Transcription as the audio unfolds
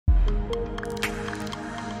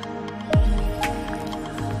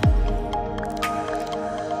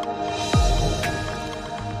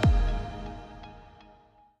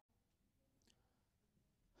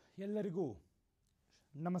ಎಲ್ಲರಿಗೂ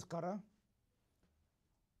ನಮಸ್ಕಾರ.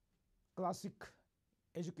 Classic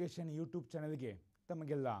education YouTube ಚಾನೆಲ್ಗೆ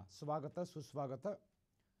ತಮಗೆಲ್ಲ ಸ್ವಾಗತ ಸುಸ್ವಾಗತ.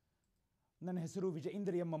 ನನ್ನ ಹೆಸರು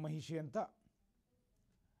ವಿಜಯೇಂದ್ರ ಅಂತ,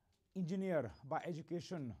 engineer by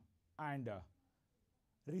education and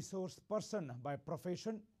resource person by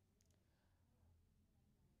profession.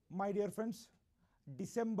 My dear friends,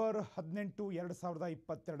 December 18,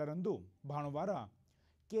 2022 ಭಾನುವಾರ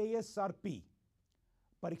KSRP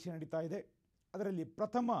ಪರೀಕ್ಷೆ ನಡೀತಾ ಇದೆ. ಅದರಲ್ಲಿ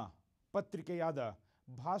ಪ್ರಥಮ ಪತ್ರಿಕೆಯಾದ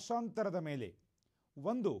ಭಾಷಾಂತರದ ಮೇಲೆ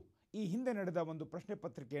ಈ ಹಿಂದೆ ನಡೆದ ಒಂದು ಪ್ರಶ್ನೆ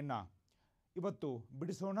ಪತ್ರಿಕೆಯನ್ನು ಇವತ್ತು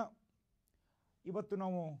ಬಿಡಿಸೋಣ. ಇವತ್ತು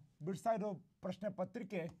ನಾವು ಬಿಡಿಸ್ತಾ ಇರೋ ಪ್ರಶ್ನೆ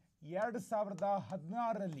ಪತ್ರಿಕೆ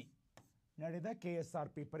 2016ರಲ್ಲಿ ನಡೆದ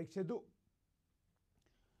KSRP ಪರೀಕ್ಷೆದು.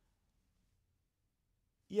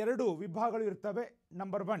 2 ವಿಭಾಗಗಳು ಇರ್ತವೆ.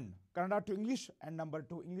 Number 1 Kannada to English and number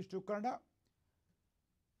 2 English to Kannada,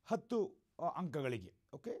 10 ಅಂಕಗಳಿಗೆ.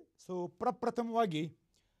 Okay, so ಪ್ರಪ್ರಥಮವಾಗಿ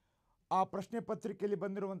ಆ ಪ್ರಶ್ನೆ ಪತ್ರಿಕೆಯಲ್ಲಿ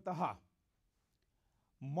ಬಂದಿರುವಂತಹ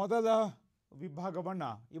ಮೊದಲ ವಿಭಾಗವನ್ನು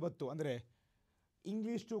ಇವತ್ತು ಅಂದರೆ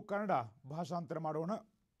ಇಂಗ್ಲೀಷ್ ಟು ಕನ್ನಡ ಭಾಷಾಂತರ ಮಾಡೋಣ.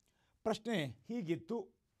 ಪ್ರಶ್ನೆ ಹೀಗಿತ್ತು: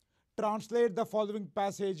 translate the following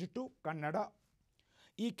passage to Kannada.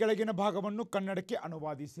 ಈ ಕೆಳಗಿನ ಭಾಗವನ್ನು ಕನ್ನಡಕ್ಕೆ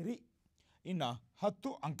ಅನುವಾದಿಸಿರಿ. ಇನ್ನು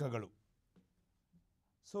 10 ಅಂಕಗಳು.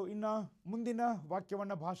 ಸೊ ಇನ್ನು ಮುಂದಿನ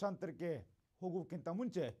ವಾಕ್ಯವನ್ನು ಭಾಷಾಂತರಕ್ಕೆ ಹೋಗೋಕ್ಕಿಂತ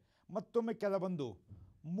ಮುಂಚೆ ಮತ್ತೊಮ್ಮೆ ಕೆಲವೊಂದು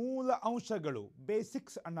ಮೂಲ ಅಂಶಗಳು,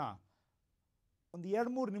 ಬೇಸಿಕ್ಸ್ ಅನ್ನು ಒಂದು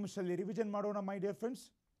 2-3 ನಿಮಿಷದಲ್ಲಿ ರಿವಿಷನ್ ಮಾಡೋಣ. ಮೈ ಡಿಯರ್ ಫ್ರೆಂಡ್ಸ್,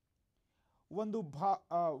 ಒಂದು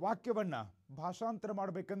ವಾಕ್ಯವನ್ನು ಭಾಷಾಂತರ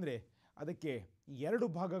ಮಾಡಬೇಕಂದ್ರೆ ಅದಕ್ಕೆ 2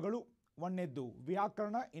 ಭಾಗಗಳು. ಒಂದನೇದ್ದು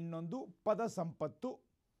ವ್ಯಾಕರಣ, ಇನ್ನೊಂದು ಪದ ಸಂಪತ್ತು.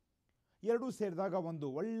 2 ಸೇರಿದಾಗ ಒಂದು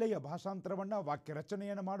ಒಳ್ಳೆಯ ಭಾಷಾಂತರವನ್ನು, ವಾಕ್ಯ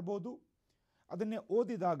ರಚನೆಯನ್ನು ಮಾಡ್ಬೋದು. ಅದನ್ನೇ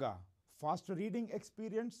ಓದಿದಾಗ ಫಾಸ್ಟ್ ರೀಡಿಂಗ್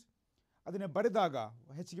ಎಕ್ಸ್ಪೀರಿಯನ್ಸ್, ಅದನ್ನೇ ಬರೆದಾಗ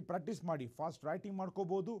ಹೆಚ್ಚಿಗೆ ಪ್ರಾಕ್ಟೀಸ್ ಮಾಡಿ ಫಾಸ್ಟ್ ರೈಟಿಂಗ್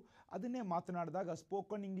ಮಾಡ್ಕೋಬೋದು. ಅದನ್ನೇ ಮಾತನಾಡಿದಾಗ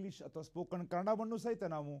ಸ್ಪೋಕನ್ ಇಂಗ್ಲೀಷ್ ಅಥವಾ ಸ್ಪೋಕನ್ ಕನ್ನಡವನ್ನು ಸಹಿತ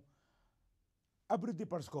ನಾವು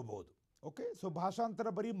ಅಭಿವೃದ್ಧಿಪಡಿಸ್ಕೋಬೋದು. ಓಕೆ, ಸೊ ಭಾಷಾಂತರ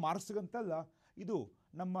ಬರೀ ಮಾರ್ಕ್ಸ್ಗಂತಲ್ಲ, ಇದು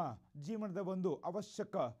ನಮ್ಮ ಜೀವನದ ಒಂದು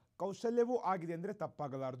ಅವಶ್ಯಕ ಕೌಶಲ್ಯವೂ ಆಗಿದೆ ಅಂದರೆ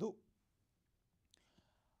ತಪ್ಪಾಗಲಾರದು.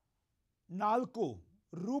 4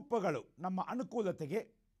 ರೂಪಗಳು ನಮ್ಮ ಅನುಕೂಲತೆಗೆ.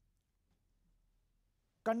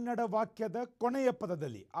 ಕನ್ನಡ ವಾಕ್ಯದ ಕೊನೆಯ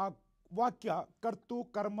ಪದದಲ್ಲಿ, ಆ ವಾಕ್ಯ ಕರ್ತು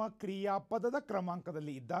ಕರ್ಮ ಕ್ರಿಯಾ ಪದದ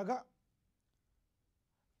ಕ್ರಮಾಂಕದಲ್ಲಿ ಇದ್ದಾಗ,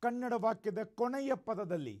 ಕನ್ನಡ ವಾಕ್ಯದ ಕೊನೆಯ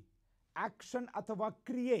ಪದದಲ್ಲಿ ಆಕ್ಷನ್ ಅಥವಾ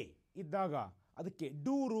ಕ್ರಿಯೆ ಇದ್ದಾಗ ಅದಕ್ಕೆ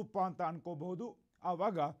ಡೂ ರೂಪ ಅಂತ ಅನ್ಕೋಬಹುದು.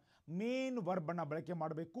 ಆವಾಗ ಮೇನ್ ವರ್ಬನ್ನು ಬಳಕೆ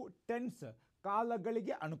ಮಾಡಬೇಕು, ಟೆನ್ಸ್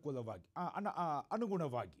ಕಾಲಗಳಿಗೆ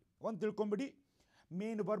ಅನುಗುಣವಾಗಿ. ಒಂದು ತಿಳ್ಕೊಂಬಿಡಿ,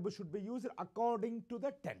 main verb should be used according to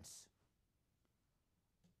the tense.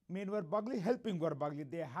 Main verb ಆಗಲಿ ಹೆಲ್ಪಿಂಗ್ ವರ್ಬ್ ಆಗಲಿ,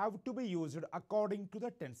 they have to be used according to the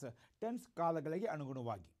tense, tense ಕಾಲಗಳಿಗೆ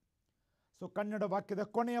ಅನುಗುಣವಾಗಿ. ಸೊ ಕನ್ನಡ ವಾಕ್ಯದ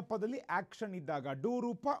ಕೊನೆಯ ಪದದಲ್ಲಿ ಆಕ್ಷನ್ ಇದ್ದಾಗ ಡೂ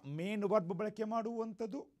ರೂಪ, ಮೇನ್ ವರ್ಬ್ ಬಳಕೆ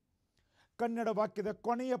ಮಾಡುವಂಥದ್ದು. ಕನ್ನಡ ವಾಕ್ಯದ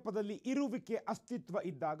ಕೊನೆಯ ಪದದಲ್ಲಿ ಇರುವಿಕೆ ಅಸ್ತಿತ್ವ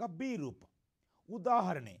ಇದ್ದಾಗ ಬಿ ರೂಪ.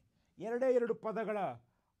 ಉದಾಹರಣೆ, 2 ಪದಗಳ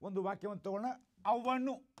ಒಂದು ವಾಕ್ಯವನ್ನು ತಗೋಣ.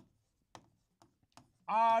 ಅವನು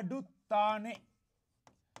ಆಡುತ್ತಾನೆ.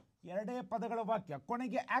 2 ಪದಗಳ ವಾಕ್ಯ,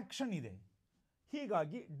 ಕೊನೆಗೆ ಆಕ್ಷನ್ ಇದೆ,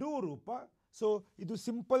 ಹೀಗಾಗಿ ಡೂ ರೂಪ. ಸೊ ಇದು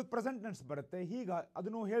ಸಿಂಪಲ್ ಪ್ರೆಸೆಂಟ್ ಟೆನ್ಸ್ ಬರುತ್ತೆ.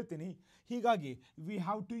 ಅದನ್ನು ಹೇಳ್ತೀನಿ. ಹೀಗಾಗಿ we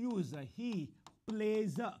have to use he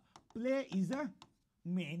place. Play is a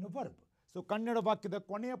main verb. So Kannada ವಾಕ್ಯದ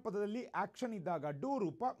ಕೊನೆಯ ಪದದಲ್ಲಿ ಆಕ್ಷನ್ ಇದ್ದಾಗ ಡೂ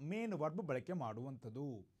ರೂಪ, ಮೇನ್ ವರ್ಬ್ ಬಳಕೆ ಮಾಡುವಂಥದ್ದು.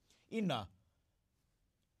 ಇನ್ನು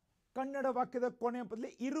ಕನ್ನಡ ವಾಕ್ಯದ ಕೊನೆಯ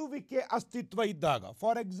ಪದದಲ್ಲಿ ಇರುವಿಕೆ ಅಸ್ತಿತ್ವ ಇದ್ದಾಗ,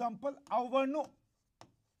 ಫಾರ್ ಎಕ್ಸಾಂಪಲ್, ಅವನು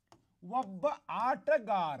ಒಬ್ಬ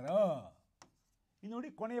ಆಟಗಾರ. ಇಲ್ಲಿ ನೋಡಿ,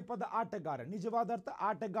 ಕೊನೆಯ ಪದ ಆಟಗಾರ, ನಿಜವಾದ ಅರ್ಥ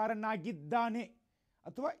ಆಟಗಾರನಾಗಿದ್ದಾನೆ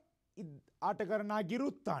ಅಥವಾ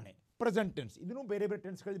ಆಟಗಾರನಾಗಿರುತ್ತಾನೆ. ಪ್ರೆಸೆಂಟ್ ಟೆನ್ಸ್, ಇದನ್ನು ಬೇರೆ ಬೇರೆ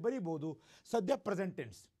ಟೆನ್ಸ್ಗಳಲ್ಲಿ ಬರೀಬಹುದು. ಸದ್ಯ ಪ್ರೆಸೆಂಟ್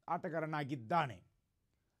ಟೆನ್ಸ್, ಆಟಗಾರನಾಗಿದ್ದಾನೆ.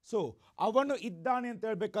 ಸೊ ಅವನು ಇದ್ದಾನೆ ಅಂತ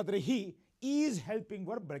ಹೇಳಬೇಕಾದ್ರೆ ಹಿ ಈಸ್ ಹೆಲ್ಪಿಂಗ್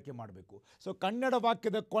ವರ್ಬ್ ಬಳಕೆ ಮಾಡಬೇಕು. ಸೊ ಕನ್ನಡ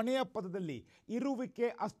ವಾಕ್ಯದ ಕೊನೆಯ ಪದದಲ್ಲಿ ಇರುವಿಕೆ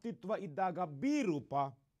ಅಸ್ತಿತ್ವ ಇದ್ದಾಗ ಬಿ ರೂಪ,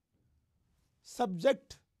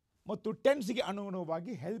 ಸಬ್ಜೆಕ್ಟ್ ಮತ್ತು ಟೆನ್ಸ್ಗೆ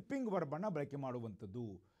ಅನುಗುಣವಾಗಿ ಹೆಲ್ಪಿಂಗ್ ವರ್ಬನ್ನು ಬಳಕೆ ಮಾಡುವಂಥದ್ದು.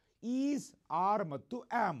 ಈಸ್, ಆರ್ ಮತ್ತು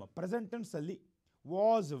am present ಟೆನ್ಸಲ್ಲಿ,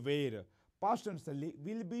 was, wear past ಟೆನ್ಸಲ್ಲಿ,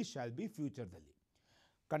 will be, shall be ಫ್ಯೂಚರ್ದಲ್ಲಿ.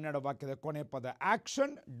 Kannada ವಾಕ್ಯದ ಕೊನೆ ಪದ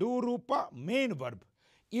ಆಕ್ಷನ್, ಡೂ ರೂಪ, ಮೇನ್ ವರ್ಬ್.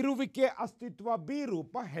 ಇರುವಿಕೆ ಅಸ್ತಿತ್ವ ಬಿ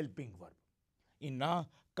ರೂಪ, ಹೆಲ್ಪಿಂಗ್ ವರ್ಬ್. ಇನ್ನು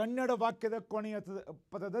ಕನ್ನಡ ವಾಕ್ಯದ ಕೊನೆಯ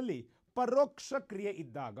ಪದದಲ್ಲಿ ಪರೋಕ್ಷ ಕ್ರಿಯೆ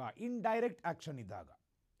ಇದ್ದಾಗ, ಇಂಡೈರೆಕ್ಟ್ ಆಕ್ಷನ್ ಇದ್ದಾಗ,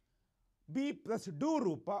 ಬಿ ಪ್ಲಸ್ ಡೂ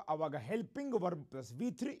ರೂಪ, ಆವಾಗ helping verb plus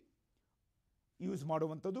V3 use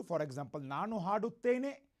ಮಾಡುವಂಥದ್ದು. ಫಾರ್ ಎಕ್ಸಾಂಪಲ್, ನಾನು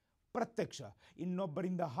ಹಾಡುತ್ತೇನೆ, ಪ್ರತ್ಯಕ್ಷ,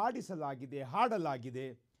 ಇನ್ನೊಬ್ಬರಿಂದ ಹಾಡಿಸಲಾಗಿದೆ, ಹಾಡಲಾಗಿದೆ,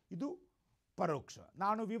 ಇದು ಪರೋಕ್ಷ.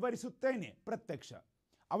 ನಾನು ವಿವರಿಸುತ್ತೇನೆ, ಪ್ರತ್ಯಕ್ಷ.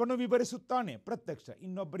 ಅವನು ವಿವರಿಸುತ್ತಾನೆ, ಪ್ರತ್ಯಕ್ಷ.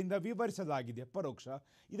 ಇನ್ನೊಬ್ಬರಿಂದ ವಿವರಿಸಲಾಗಿದೆ, ಪರೋಕ್ಷ.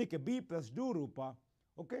 ಇದಕ್ಕೆ ಬಿ ಪ್ಲಸ್ ಡೂ ರೂಪ,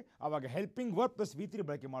 ಓಕೆ, ಆವಾಗ ಹೆಲ್ಪಿಂಗ್ ವರ್ಬ್ ಪ್ಲಸ್ V3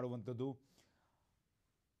 ಬಳಕೆ ಮಾಡುವಂಥದ್ದು.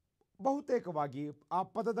 ಬಹುತೇಕವಾಗಿ ಆ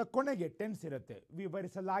ಪದದ ಕೊನೆಗೆ ಟೆನ್ಸ್ ಇರುತ್ತೆ.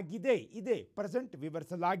 ವಿವರಿಸಲಾಗಿದೆ, ಇದೆ ಪ್ರೆಸೆಂಟ್,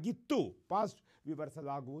 ವಿವರಿಸಲಾಗಿತ್ತು ಪಾಸ್ಟ್,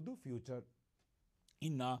 ವಿವರಿಸಲಾಗುವುದು ಫ್ಯೂಚರ್.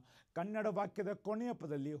 ಇನ್ನು ಕನ್ನಡ ವಾಕ್ಯದ ಕೊನೆಯ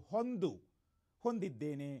ಪದದಲ್ಲಿ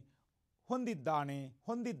ಹೊಂದಿದ್ದೇನೆ, ಹೊಂದಿದ್ದಾನೆ,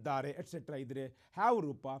 ಹೊಂದಿದ್ದಾರೆ ಎಟ್ಸೆಟ್ರಾ ಇದ್ರೆ ಹ್ಯಾವ್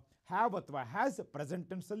ರೂಪ, ಹ್ಯಾವ್ ಅಥವಾ has present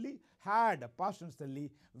ಟೆನ್ಸಲ್ಲಿ, had past ಟೆನ್ಸಲ್ಲಿ,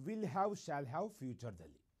 will have, shall have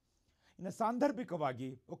ಫ್ಯೂಚರ್ದಲ್ಲಿ. ಇನ್ನು ಸಾಂದರ್ಭಿಕವಾಗಿ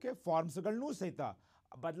ಓಕೆ ಫಾರ್ಮ್ಸ್ಗಳನ್ನೂ ಸಹಿತ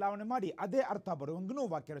ಬದಲಾವಣೆ ಮಾಡಿ ಅದೇ ಅರ್ಥ ಬರುವಂಗೂ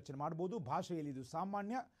ವಾಕ್ಯ ರಚನೆ ಮಾಡ್ಬೋದು. ಭಾಷೆಯಲ್ಲಿ ಇದು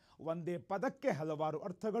ಸಾಮಾನ್ಯ. ಒಂದೇ ಪದಕ್ಕೆ ಹಲವಾರು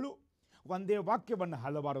ಅರ್ಥಗಳು, ಒಂದೇ ವಾಕ್ಯವನ್ನು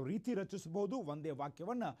ಹಲವಾರು ರೀತಿ ರಚಿಸಬಹುದು, ಒಂದೇ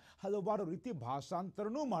ವಾಕ್ಯವನ್ನು ಹಲವಾರು ರೀತಿ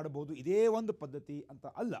ಭಾಷಾಂತರನೂ ಮಾಡಬಹುದು. ಇದೇ ಒಂದು ಪದ್ಧತಿ ಅಂತ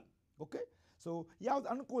ಅಲ್ಲ. ಓಕೆ, ಸೊ ಯಾವ್ದು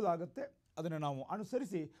ಅನುಕೂಲ ಆಗುತ್ತೆ ಅದನ್ನು ನಾವು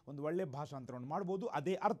ಅನುಸರಿಸಿ ಒಂದು ಒಳ್ಳೆಯ ಭಾಷಾಂತರವನ್ನು ಮಾಡ್ಬೋದು.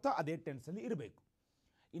 ಅದೇ ಅರ್ಥ ಅದೇ ಟೆನ್ಸಲ್ಲಿ ಇರಬೇಕು.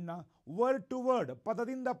 ಇನ್ನು ವರ್ಡ್ ಟು ವರ್ಡ್,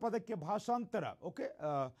 ಪದದಿಂದ ಪದಕ್ಕೆ ಭಾಷಾಂತರ ಓಕೆ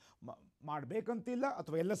ಮಾಡಬೇಕಂತಿಲ್ಲ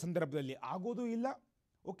ಅಥವಾ ಎಲ್ಲ ಸಂದರ್ಭದಲ್ಲಿ ಆಗೋದೂ ಇಲ್ಲ.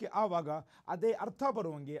 ಓಕೆ, ಆವಾಗ ಅದೇ ಅರ್ಥ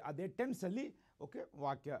ಬರುವಂಗೆ ಅದೇ ಟೆನ್ಸಲ್ಲಿ ಓಕೆ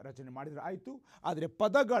ವಾಕ್ಯ ರಚನೆ ಮಾಡಿದರೆ ಆಯಿತು. ಆದರೆ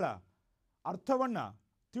ಪದಗಳ ಅರ್ಥವನ್ನು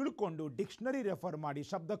ತಿಳ್ಕೊಂಡು ಡಿಕ್ಷನರಿ ರೆಫರ್ ಮಾಡಿ,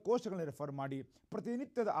 ಶಬ್ದಕೋಶಗಳನ್ನ ರೆಫರ್ ಮಾಡಿ,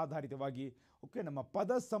 ಪ್ರತಿನಿತ್ಯದ ಆಧಾರಿತವಾಗಿ ಓಕೆ ನಮ್ಮ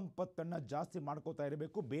ಪದ ಸಂಪತ್ತನ್ನು ಜಾಸ್ತಿ ಮಾಡ್ಕೋತಾ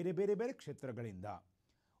ಇರಬೇಕು ಬೇರೆ ಬೇರೆ ಬೇರೆ ಕ್ಷೇತ್ರಗಳಿಂದ.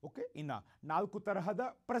 ಓಕೆ, ಇನ್ನು 4 ತರಹದ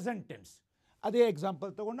ಪ್ರೆಸೆಂಟ್ ಟೆನ್ಸ್. ಅದೇ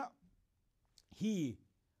ಎಕ್ಸಾಂಪಲ್ ತಗೊಂಡ, ಹೀ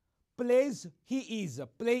place, he is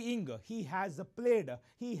playing, he has played,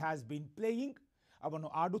 he has been playing. ಅವನು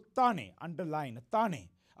ಆಡುತ್ತಾನೆ, ಅಂಡರ್ಲೈನ್ ತಾನೆ.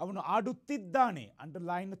 ಅವನು ಆಡುತ್ತಿದ್ದಾನೆ,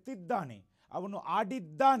 ಅಂಡರ್ಲೈನ್ ತಿದ್ದಾನೆ. ಅವನು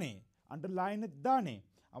ಆಡಿದ್ದಾನೆ, ಅಂಡರ್ಲೈನ್ ಇದ್ದಾನೆ.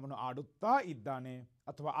 ಅವನು ಆಡುತ್ತಾ ಇದ್ದಾನೆ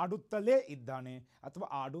ಅಥವಾ ಆಡುತ್ತಲೇ ಇದ್ದಾನೆ ಅಥವಾ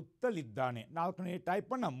ಆಡುತ್ತಲಿದ್ದಾನೆ. 4ನೇ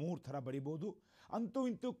ಟೈಪನ್ನು 3 ಥರ ಬರಿಬೋದು. ಅಂತೂ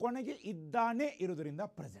ಇಂತೂ ಕೊನೆಗೆ ಇದ್ದಾನೆ ಇರೋದರಿಂದ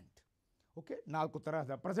ಪ್ರೆಸೆಂಟ್. ಓಕೆ, 4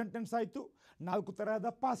 ತರಹದ ಪ್ರೆಸೆಂಟ್ ಟೆನ್ಸ್ ಆಯಿತು. 4 ತರಹದ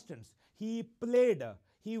past tense. Hi played,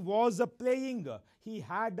 he was playing, he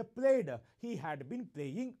had played, he had been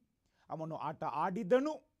playing. ಅವನು ಆಟ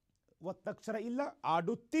ಆಡಿದನು, ಒತ್ತಕ್ಷರ ಇಲ್ಲ,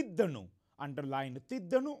 ಆಡುತ್ತಿದ್ದನು, ಅಂಡರ್ಲೈನ್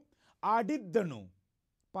ತಿದ್ದನು. ಆಡಿದ್ದನು,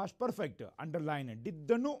 past perfect, underline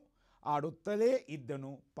ಡಿದ್ದನು. ಆಡುತ್ತಲೇ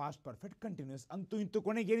ಇದ್ದನು, ಪಾಸ್ಟ್ ಪರ್ಫೆಕ್ಟ್ ಕಂಟಿನ್ಯೂಸ್. ಅಂತೂ ಇಂತೂ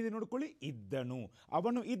ಕೊನೆಗೆ ಏನಿದೆ ನೋಡ್ಕೊಳ್ಳಿ, ಇದ್ದನು.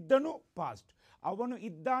 ಅವನು ಇದ್ದನು ಪಾಸ್ಟ್, ಅವನು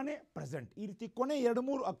ಇದ್ದಾನೆ ಪ್ರೆಸೆಂಟ್. ಈ ರೀತಿ ಕೊನೆ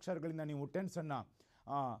 2-3 ಅಕ್ಷರಗಳಿಂದ ನೀವು ಟೆನ್ಸನ್ನು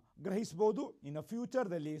ಗ್ರಹಿಸ್ಬೋದು. ಇನ್ನು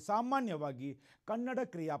ಫ್ಯೂಚರ್ದಲ್ಲಿ ಸಾಮಾನ್ಯವಾಗಿ ಕನ್ನಡ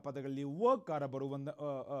ಕ್ರಿಯಾಪದಗಳಲ್ಲಿ ವರ್ಕಾರ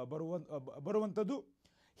ಬರುವಂಥದ್ದು.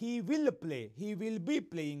 He will play, he will be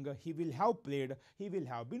playing, he will have played, he will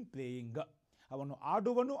have been playing. ಅವನು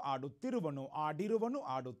ಆಡುವನು, ಆಡುತ್ತಿರುವನು, ಆಡಿರುವನು,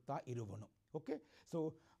 ಆಡುತ್ತಾ ಇರುವನು. ಓಕೆ, ಸೊ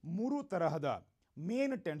 3 ತರಹದ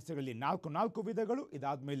ಮೇನ್ ಟೆನ್ಸ್ಗಳಲ್ಲಿ 4 ವಿಧಗಳು.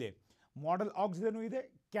 ಇದಾದಮೇಲೆ ಮಾಡೆಲ್ ಆಕ್ಸಿಲರಿನೂ ಇದೆ.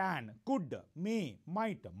 Can, could, May,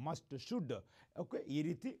 mite, must, should. Okay, ಈ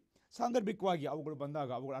ರೀತಿ ಸಾಂದರ್ಭಿಕವಾಗಿ ಅವುಗಳು ಬಂದಾಗ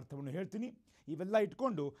ಅವುಗಳ ಅರ್ಥವನ್ನು ಹೇಳ್ತೀನಿ. ಇವೆಲ್ಲ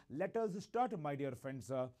ಇಟ್ಕೊಂಡು let us start my dear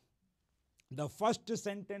friends the first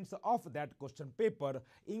sentence of that question paper,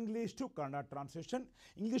 English to Kannada translation.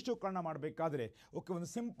 English to Kannada ಮಾಡಬೇಕಾದ್ರೆ ಓಕೆ ಒಂದು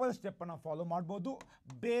ಸಿಂಪಲ್ ಸ್ಟೆಪ್ಪನ್ನು ಫಾಲೋ ಮಾಡ್ಬೋದು.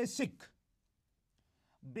 Basic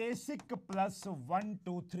plus 1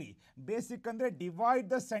 2 3. ಬೇಸಿಕ್ ಅಂದರೆ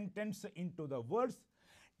divide the sentence into the words.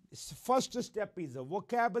 First step is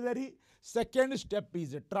vocabulary, second step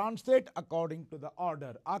is translate according to the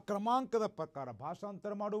order. ಆ ಕ್ರಮಾಂಕದ ಪ್ರಕಾರ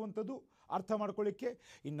ಭಾಷಾಂತರ ಮಾಡುವಂಥದ್ದು ಅರ್ಥ ಮಾಡ್ಕೊಳ್ಳಿಕ್ಕೆ.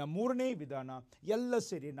 ಇನ್ನು 3ನೇ ವಿಧಾನ ಎಲ್ಲ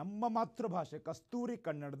ಸೇರಿ ನಮ್ಮ ಮಾತೃಭಾಷೆ ಕಸ್ತೂರಿ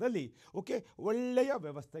ಕನ್ನಡದಲ್ಲಿ ಓಕೆ ಒಳ್ಳೆಯ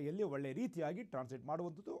ವ್ಯವಸ್ಥೆಯಲ್ಲಿ ಒಳ್ಳೆಯ ರೀತಿಯಾಗಿ ಟ್ರಾನ್ಸ್ಲೇಟ್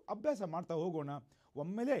ಮಾಡುವಂಥದ್ದು. ಅಭ್ಯಾಸ ಮಾಡ್ತಾ ಹೋಗೋಣ.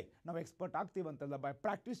 ಒಮ್ಮೆಲೇ ನಾವು expert ಆಗ್ತೀವಂತಲ್ಲ, by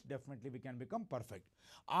practice definitely we can become perfect.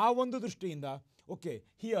 ಆ ಒಂದು ದೃಷ್ಟಿಯಿಂದ okay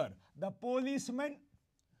here the ಪೊಲೀಸ್ಮೆನ್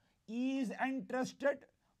is entrusted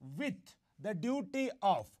with the duty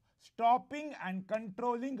of stopping and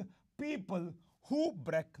controlling people who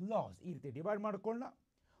break laws. ಈ ರೀತಿ ಡಿವೈಡ್ ಮಾಡ್ಕೊಳ್ಳೋಣ.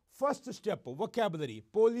 First step vocabulary,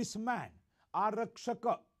 police man, ಆರಕ್ಷಕ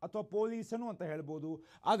ಅಥವಾ ಪೊಲೀಸನು ಅಂತ ಹೇಳ್ಬೋದು.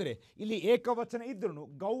 ಆದರೆ ಇಲ್ಲಿ ಏಕವಚನ ಇದ್ರೂ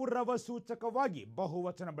ಗೌರವ ಸೂಚಕವಾಗಿ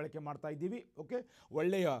ಬಹುವಚನ ಬಳಕೆ ಮಾಡ್ತಾ ಇದ್ದೀವಿ. ಓಕೆ,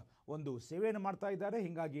 ಒಳ್ಳೆಯ ಒಂದು ಸೇವೆಯನ್ನು ಮಾಡ್ತಾ ಇದ್ದಾರೆ.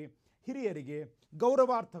 ಹೀಗಾಗಿ ಹಿರಿಯರಿಗೆ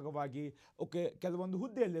ಗೌರವಾರ್ಥಕವಾಗಿ ಓಕೆ ಕೆಲವೊಂದು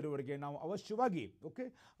ಹುದ್ದೆಯಲ್ಲಿರುವವರಿಗೆ ನಾವು ಅವಶ್ಯವಾಗಿ ಓಕೆ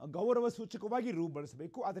ಗೌರವ ಸೂಚಕವಾಗಿ ರೂ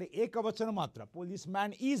ಬಳಸಬೇಕು. ಆದರೆ ಏಕವಚನ ಮಾತ್ರ. ಪೊಲೀಸ್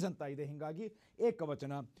ಮ್ಯಾನ್ ಈಸ್ ಅಂತ ಇದೆ, ಹೀಗಾಗಿ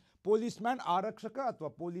ಏಕವಚನ. ಪೊಲೀಸ್ ಮ್ಯಾನ್ ಆರಕ್ಷಕ ಅಥವಾ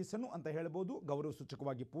ಪೊಲೀಸನು ಅಂತ ಹೇಳ್ಬೋದು, ಗೌರವ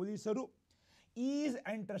ಸೂಚಕವಾಗಿ ಪೊಲೀಸರು. ಈಸ್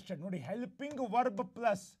ಇಂಟ್ರೆಸ್ಟೆಡ್ ನೋಡಿ, ಹೆಲ್ಪಿಂಗ್ ವರ್ಬ್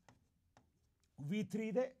ಪ್ಲಸ್ V3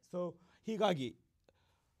 ಇದೆ. ಸೊ ಹೀಗಾಗಿ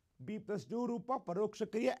ಬಿ ಪ್ಲಸ್ ಡು ರೂಪ ಪರೋಕ್ಷ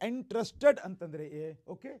ಕ್ರಿಯೆ. ಇಂಟ್ರೆಸ್ಟೆಡ್ ಅಂತಂದರೆ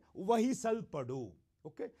ಓಕೆ ವಹಿಸಲ್ಪಡು.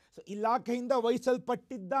 ಓಕೆ, ಸೊ ಇಲಾಖೆಯಿಂದ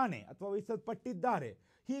ವಹಿಸಲ್ಪಟ್ಟಿದ್ದಾನೆ ಅಥವಾ ವಹಿಸಲ್ಪಟ್ಟಿದ್ದಾರೆ.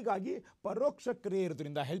 ಹೀಗಾಗಿ ಪರೋಕ್ಷ ಕ್ರಿಯೆ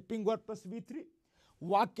ಇರೋದ್ರಿಂದ ಹೆಲ್ಪಿಂಗ್ ವರ್ಬ್ ಪ್ಲಸ್ V3.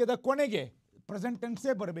 ವಾಕ್ಯದ ಕೊನೆಗೆ ಪ್ರೆಸೆಂಟ್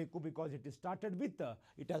ಟೆನ್ಸೇ ಬರಬೇಕು, because it has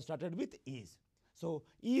started with is. So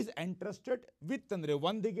is entrusted with ಅಂದರೆ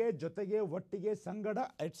ಒಂದಿಗೆ, ಜೊತೆಗೆ, ಒಟ್ಟಿಗೆ, ಸಂಗಡ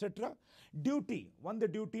ಎಟ್ಸೆಟ್ರಾ. ಡ್ಯೂಟಿ, ಒಂದು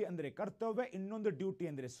ಡ್ಯೂಟಿ ಅಂದರೆ ಕರ್ತವ್ಯ, ಇನ್ನೊಂದು ಡ್ಯೂಟಿ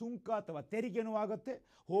ಅಂದರೆ ಸುಂಕ ಅಥವಾ ತೆರಿಗೆನೂ ಆಗುತ್ತೆ.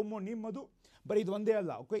 ಹೋಮೋ ನಿಮ್ಮದು, ಬರೀ ಇದು ಒಂದೇ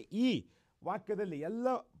ಅಲ್ಲ. ಓಕೆ, ಈ ವಾಕ್ಯದಲ್ಲಿ ಎಲ್ಲ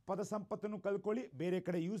ಪದ ಸಂಪತ್ತನ್ನು ಕಲ್ಕೊಳ್ಳಿ, ಬೇರೆ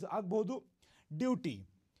ಕಡೆ ಯೂಸ್ ಆಗ್ಬೋದು. ಡ್ಯೂಟಿ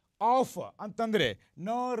ಆಫ್ ಅಂತಂದರೆ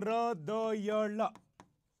ನ ರ ದ ಯ ಳ.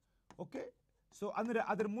 ಓಕೆ, ಸೊ ಅಂದರೆ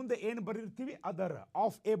ಅದರ ಮುಂದೆ ಏನು ಬರೆದಿರ್ತೀವಿ, ಅದರ.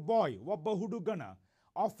 ಆಫ್ ಎ ಬಾಯ್, ಒಬ್ಬ ಹುಡುಗನ.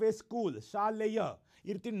 ಆಫ್ ಎ ಸ್ಕೂಲ್, ಶಾಲೆಯ.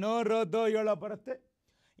 ಈ ರೀತಿ ನ ರ ದ ಯ ಳ ಬರುತ್ತೆ.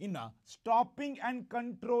 ಇನ್ನು ಸ್ಟಾಪಿಂಗ್ ಆ್ಯಂಡ್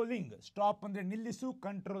ಕಂಟ್ರೋಲಿಂಗ್. ಸ್ಟಾಪ್ ಅಂದರೆ ನಿಲ್ಲಿಸು,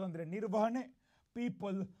 ಕಂಟ್ರೋಲ್ ಅಂದರೆ ನಿರ್ವಹಣೆ.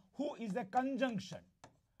 People who is A conjunction.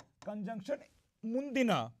 Conjunction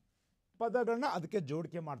ಮುಂದಿನ ಪದಗಳನ್ನ ಅದಕ್ಕೆ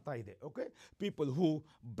ಜೋಡಿಕೆ ಮಾಡ್ತಾ ಇದೆ. Okay, people who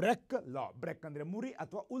break law. Break ಅಂದರೆ ಮುರಿ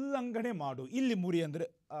ಅಥವಾ ಉಲ್ಲಂಘನೆ ಮಾಡು. ಇಲ್ಲಿ ಮುರಿ ಅಂದರೆ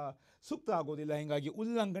ಸೂಕ್ತ ಆಗೋದಿಲ್ಲ, ಹೀಗಾಗಿ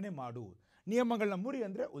ಉಲ್ಲಂಘನೆ ಮಾಡು. ನಿಯಮಗಳನ್ನ ಮುರಿ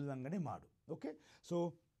ಅಂದರೆ ಉಲ್ಲಂಘನೆ ಮಾಡು. Okay, so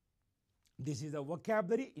this is a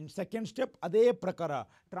vocabulary. In second step ಅದೇ ಪ್ರಕಾರ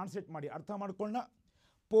ಟ್ರಾನ್ಸ್ಲೇಟ್ ಮಾಡಿ ಅರ್ಥ ಮಾಡ್ಕೊಳ್ಳೋಣ.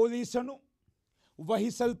 ಪೊಲೀಸನು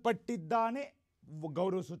ವಹಿಸಲ್ಪಟ್ಟಿದ್ದಾನೆ,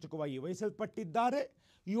 ಗೌರವ ಸೂಚಕವಾಗಿ ವಹಿಸಲ್ಪಟ್ಟಿದ್ದಾರೆ.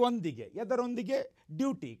 ಯೊಂದಿಗೆ, ಎದರೊಂದಿಗೆ?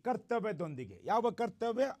 ಡ್ಯೂಟಿ, ಕರ್ತವ್ಯದೊಂದಿಗೆ. ಯಾವ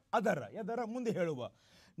ಕರ್ತವ್ಯ? ಅದರ. ಎದರ? ಮುಂದೆ ಹೇಳುವ.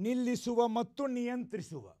 ನಿಲ್ಲಿಸುವ ಮತ್ತು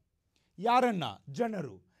ನಿಯಂತ್ರಿಸುವ. ಯಾರನ್ನ?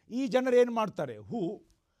 ಜನರು. ಈ ಜನರು ಏನು ಮಾಡ್ತಾರೆ? ಹೂ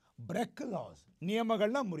ಬ್ರೇಕ್ ಲಾಸ್,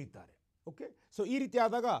 ನಿಯಮಗಳನ್ನ ಮುರಿತಾರೆ. ಓಕೆ, ಸೊ ಈ ರೀತಿ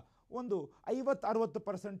ಆದಾಗ ಒಂದು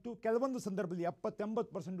 50-60%, ಕೆಲವೊಂದು ಸಂದರ್ಭದಲ್ಲಿ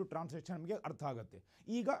 70-80% ಟ್ರಾನ್ಸ್ಲೇಷನ್ ನಮಗೆ ಅರ್ಥ ಆಗುತ್ತೆ.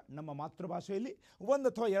 ಈಗ ನಮ್ಮ ಮಾತೃಭಾಷೆಯಲ್ಲಿ 1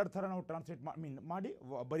 ಅಥವಾ 2 ಥರ ನಾವು ಟ್ರಾನ್ಸ್ಲೇಟ್ ಮಾಡಿ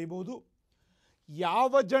ಬರಿಬೋದು.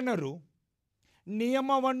 ಯಾವ ಜನರು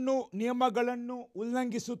ನಿಯಮಗಳನ್ನು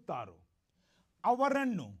ಉಲ್ಲಂಘಿಸುತ್ತಾರೋ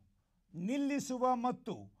ಅವರನ್ನು ನಿಲ್ಲಿಸುವ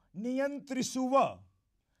ಮತ್ತು ನಿಯಂತ್ರಿಸುವ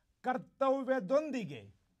ಕರ್ತವ್ಯದೊಂದಿಗೆ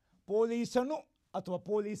ಪೊಲೀಸನು ಅಥವಾ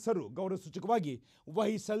ಪೊಲೀಸರು ಗೌರವ ಸೂಚಕವಾಗಿ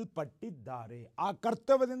ವಹಿಸಲ್ಪಟ್ಟಿದ್ದಾರೆ. ಆ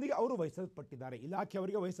ಕರ್ತವ್ಯದೊಂದಿಗೆ ಅವರು ವಹಿಸಲ್ಪಟ್ಟಿದ್ದಾರೆ, ಇಲಾಖೆ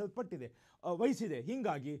ಅವರಿಗೆ ವಹಿಸಿದೆ,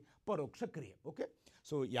 ಹೀಗಾಗಿ ಪರೋಕ್ಷ ಕ್ರಿಯೆ. ಓಕೆ,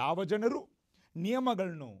 ಸೊ ಯಾವ ಜನರು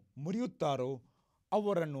ನಿಯಮಗಳನ್ನು ಮುರಿಯುತ್ತಾರೋ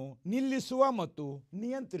ಅವರನ್ನು ನಿಲ್ಲಿಸುವ ಮತ್ತು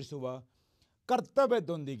ನಿಯಂತ್ರಿಸುವ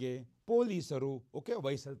ಕರ್ತವ್ಯದೊಂದಿಗೆ ಪೊಲೀಸರು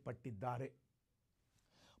ವಹಿಸಲ್ಪಟ್ಟಿದ್ದಾರೆ.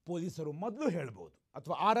 ಪೊಲೀಸರು ಮೊದಲು ಹೇಳ್ಬೋದು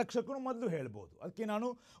ಅಥವಾ ಆರಕ್ಷಕರು ಮೊದಲು ಹೇಳ್ಬೋದು. ಅದಕ್ಕೆ ನಾನು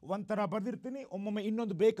ಒಂಥರ ಬರೆದಿರ್ತೀನಿ, ಒಮ್ಮೊಮ್ಮೆ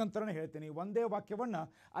ಇನ್ನೊಂದು ಬೇಕಂತಲೇ ಹೇಳ್ತೀನಿ. ಒಂದೇ ವಾಕ್ಯವನ್ನು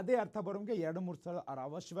ಅದೇ ಅರ್ಥ ಬರೋಂಗೆ 2-3 ಸಲ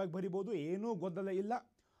ಅವಶ್ಯವಾಗಿ ಬರಿಬೋದು, ಏನೂ ಗೊಂದಲ ಇಲ್ಲ.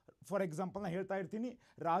 ಫಾರ್ ಎಕ್ಸಾಂಪಲ್ ನಾನು ಹೇಳ್ತಾ ಇರ್ತೀನಿ,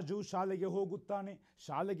 ರಾಜು ಶಾಲೆಗೆ ಹೋಗುತ್ತಾನೆ,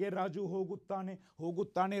 ಶಾಲೆಗೆ ರಾಜು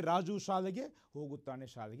ಹೋಗುತ್ತಾನೆ ರಾಜು ಶಾಲೆಗೆ,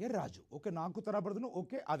 ಶಾಲೆಗೆ ರಾಜು. ಓಕೆ, 4 ಥರ ಬರೆದ್ರು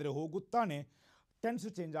ಓಕೆ. ಆದರೆ ಹೋಗುತ್ತಾನೆ ಟೆನ್ಸ್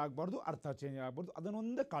ಚೇಂಜ್ ಆಗಬಾರ್ದು, ಅರ್ಥ ಚೇಂಜ್ ಆಗಬಾರ್ದು,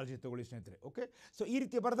 ಅದನ್ನೊಂದೇ ಕಾಳಜಿ ತಗೊಳ್ಳಿ ಸ್ನೇಹಿತರೆ. ಓಕೆ, ಸೊ ಈ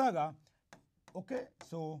ರೀತಿ ಬರೆದಾಗ ಓಕೆ,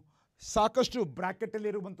 ಸೊ ಸಾಕಷ್ಟು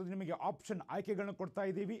ಬ್ರ್ಯಾಕೆಟಲ್ಲಿರುವಂಥದ್ದು ನಿಮಗೆ ಆಪ್ಷನ್ ಆಯ್ಕೆಗಳನ್ನ ಕೊಡ್ತಾ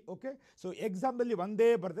ಇದ್ದೀವಿ. ಓಕೆ, ಸೊ ಎಕ್ಸಾಮ್ದಲ್ಲಿ ಒಂದೇ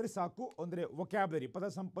ಬರೆದರೆ ಸಾಕು, ಅಂದರೆ ವೊಕ್ಯಾಬ್ಲರಿ ಪದ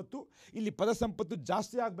ಸಂಪತ್ತು. ಇಲ್ಲಿ ಪದ ಸಂಪತ್ತು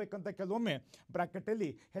ಜಾಸ್ತಿ ಆಗಬೇಕಂತ ಕೆಲವೊಮ್ಮೆ ಬ್ರ್ಯಾಕೆಟಲ್ಲಿ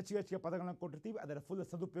ಹೆಚ್ಚಿಗೆ ಪದಗಳನ್ನ ಕೊಟ್ಟಿರ್ತೀವಿ, ಅದರ ಫುಲ್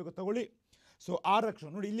ಸದುಪಯೋಗ ತಗೊಳ್ಳಿ. ಸೊ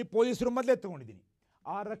ಆರಕ್ಷಕ ನೋಡಿ, ಇಲ್ಲಿ ಪೊಲೀಸರು ಮೊದಲೇ ತೊಗೊಂಡಿದ್ದೀನಿ.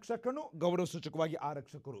 ಆರಕ್ಷಕನು ಗೌರವ ಸೂಚಕವಾಗಿ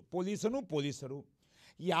ಆರಕ್ಷಕರು, ಪೊಲೀಸರು.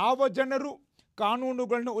 ಯಾವ ಜನರು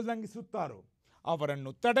ಕಾನೂನುಗಳನ್ನು ಉಲ್ಲಂಘಿಸುತ್ತಾರೋ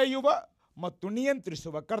ಅವರನ್ನು ತಡೆಯುವ ಮತ್ತು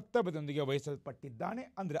ನಿಯಂತ್ರಿಸುವ ಕರ್ತವ್ಯದೊಂದಿಗೆ ವಹಿಸಲ್ಪಟ್ಟಿದ್ದಾನೆ.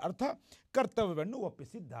 ಅಂದರೆ ಅರ್ಥ ಕರ್ತವ್ಯವನ್ನು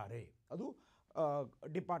ಒಪ್ಪಿಸಿದ್ದಾರೆ, ಅದು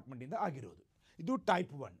ಡಿಪಾರ್ಟ್ಮೆಂಟಿಂದ ಆಗಿರೋದು. ಇದು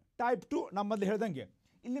ಟೈಪ್ 1. ಟೈಪ್ 2 ನಮ್ಮಲ್ಲಿ ಹೇಳ್ದಂಗೆ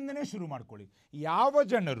ಇಲ್ಲಿಂದನೇ ಶುರು ಮಾಡ್ಕೊಳ್ಳಿ. ಯಾವ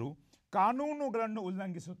ಜನರು ಕಾನೂನುಗಳನ್ನು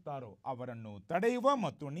ಉಲ್ಲಂಘಿಸುತ್ತಾರೋ ಅವರನ್ನು ತಡೆಯುವ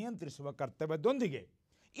ಮತ್ತು ನಿಯಂತ್ರಿಸುವ ಕರ್ತವ್ಯದೊಂದಿಗೆ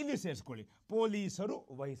ಇಲ್ಲಿ ಸೇರಿಸ್ಕೊಳ್ಳಿ, ಪೊಲೀಸರು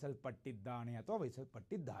ವಹಿಸಲ್ಪಟ್ಟಿದ್ದಾನೆ ಅಥವಾ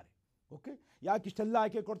ವಹಿಸಲ್ಪಟ್ಟಿದ್ದಾರೆ. ಓಕೆ, ಯಾಕೆ ಇಷ್ಟೆಲ್ಲ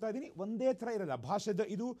ಆಯ್ಕೆ ಕೊಡ್ತಾ ಇದ್ದೀನಿ? ಒಂದೇ ಥರ ಇರಲ್ಲ,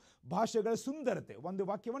 ಇದು ಭಾಷೆಗಳ ಸುಂದರತೆ. ಒಂದು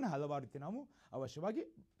ವಾಕ್ಯವನ್ನು ಹಲವಾರು ರೀತಿ ನಾವು ಅವಶ್ಯವಾಗಿ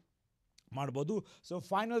ಮಾಡ್ಬೋದು. So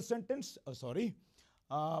final sentence,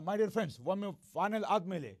 my dear friends, ಒಮ್ಮೆ ಫೈನಲ್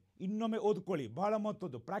ಆದಮೇಲೆ ಇನ್ನೊಮ್ಮೆ ಓದ್ಕೊಳ್ಳಿ, ಬಹಳ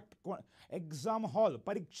ಮಹತ್ವದ್ದು. ಎಕ್ಸಾಮ್ ಹಾಲ್,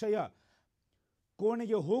 ಪರೀಕ್ಷೆಯ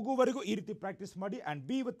ಕೋಣೆಗೆ ಹೋಗುವವರೆಗೂ ಈ ರೀತಿ ಪ್ರಾಕ್ಟೀಸ್ ಮಾಡಿ. And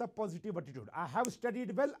be with a positive attitude. I have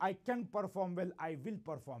studied well, I can perform well, I will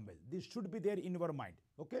perform well. This should be there in your mind.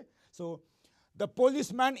 Okay, so the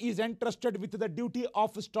policeman is entrusted with the duty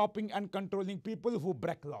of stopping and controlling people who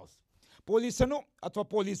break laws. ಪೊಲೀಸನು ಅಥವಾ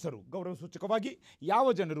ಪೊಲೀಸರು ಗೌರವ ಸೂಚಕವಾಗಿ ಯಾವ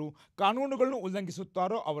ಜನರು ಕಾನೂನುಗಳನ್ನು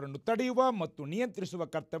ಉಲ್ಲಂಘಿಸುತ್ತಾರೋ ಅವರನ್ನು ತಡೆಯುವ ಮತ್ತು ನಿಯಂತ್ರಿಸುವ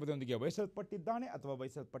ಕರ್ತವ್ಯದೊಂದಿಗೆ ವಹಿಸಲ್ಪಟ್ಟಿದ್ದಾನೆ ಅಥವಾ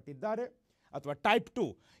ವಹಿಸಲ್ಪಟ್ಟಿದ್ದಾರೆ. ಅಥವಾ ಟೈಪ್ 2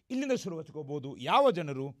 ಇಲ್ಲಿಂದ ಶುರು ಹಚ್ಕೋಬಹುದು, ಯಾವ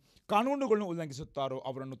ಜನರು ಕಾನೂನುಗಳನ್ನು ಉಲ್ಲಂಘಿಸುತ್ತಾರೋ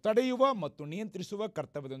ಅವರನ್ನು ತಡೆಯುವ ಮತ್ತು ನಿಯಂತ್ರಿಸುವ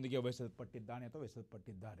ಕರ್ತವ್ಯದೊಂದಿಗೆ ವಹಿಸಲ್ಪಟ್ಟಿದ್ದಾನೆ ಅಥವಾ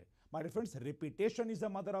ವಹಿಸಲ್ಪಟ್ಟಿದ್ದಾರೆ. My friends, repetition is the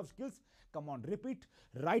mother of skills. Come on, repeat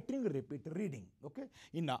writing, repeat reading. Okay,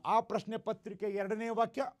 ಇನ್ನು ಆ ಪ್ರಶ್ನೆ ಪತ್ರಿಕೆ 2ನೇ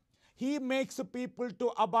ವಾಕ್ಯ, he makes people to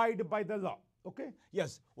abide by the law. Okay,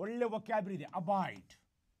 S, ಒಳ್ಳೆ ವೊಕ್ಯಾಬ್ಯುಲರಿ ಇದೆ, ಅಬೈಡ್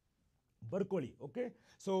ಬರ್ಕೊಳ್ಳಿ. Okay,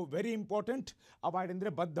 so very important. Abide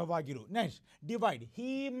ಅಂದರೆ ಬದ್ಧವಾಗಿರು. Next divide,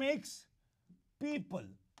 he makes people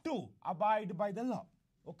to abide by the law.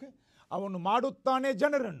 Okay, ಅವನು ಮಾಡುತ್ತಾನೆ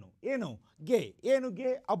ಜನರನ್ನು ಏನು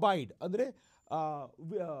ಗೆ ಅಬೈಡ್ ಅಂದರೆ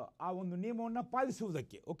ಆ ಒಂದು ನಿಯಮವನ್ನು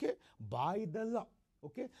ಪಾಲಿಸುವುದಕ್ಕೆ. Okay, by the law.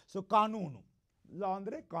 Okay, so ಕಾನೂನು, ಲಾ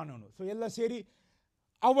ಅಂದರೆ ಕಾನೂನು. ಸೊ ಎಲ್ಲ ಸೇರಿ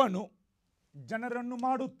ಅವನು ಜನರನ್ನು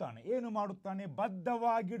ಮಾಡುತ್ತಾನೆ. ಏನು ಮಾಡುತ್ತಾನೆ?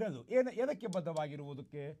 ಬದ್ಧವಾಗಿಡಲು. ಎದಕ್ಕೆ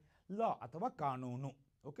ಬದ್ಧವಾಗಿರುವುದಕ್ಕೆ? ಲಾ ಅಥವಾ ಕಾನೂನು.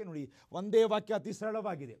 ಓಕೆ, ನೋಡಿ ಒಂದೇ ವಾಕ್ಯ ಅತಿ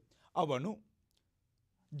ಸರಳವಾಗಿದೆ. ಅವನು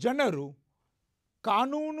ಜನರು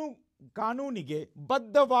ಕಾನೂನಿಗೆ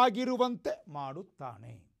ಬದ್ಧವಾಗಿರುವಂತೆ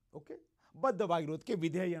ಮಾಡುತ್ತಾನೆ. ಓಕೆ, ಬದ್ಧವಾಗಿರುವುದಕ್ಕೆ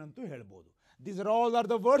ವಿಧೇಯನಂತೂ ಹೇಳ್ಬೋದು. These are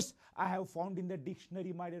the words I have found in the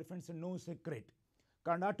dictionary, my dear friends, no secret.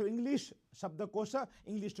 Kannada to English ಶಬ್ದಕೋಶ,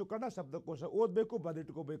 English to Kannada ಶಬ್ದಕೋಶ ಓದಬೇಕು,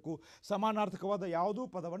 ಬರೆದಿಟ್ಕೋಬೇಕು. ಸಮಾನಾರ್ಥಕವಾದ ಯಾವುದೂ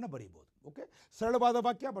ಪದವನ್ನು ಬರೀಬೋದು. ಓಕೆ, ಸರಳವಾದ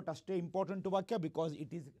ವಾಕ್ಯ, ಬಟ್ ಅಷ್ಟೇ ಇಂಪಾರ್ಟೆಂಟ್ ವಾಕ್ಯ, because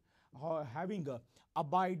it is having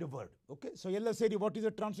abide word. Okay, so ಎಲ್ಲ ಸೇರಿ ವಾಟ್ ಈಸ್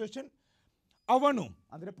ದ ಟ್ರಾನ್ಸ್ಲೇಷನ್? ಅವನು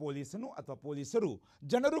ಅಂದರೆ ಪೊಲೀಸನು ಅಥವಾ ಪೊಲೀಸರು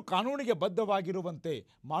ಜನರು ಕಾನೂನಿಗೆ ಬದ್ಧವಾಗಿರುವಂತೆ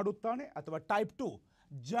ಮಾಡುತ್ತಾನೆ. ಅಥವಾ ಟೈಪ್ 2,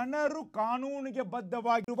 ಜನರು ಕಾನೂನಿಗೆ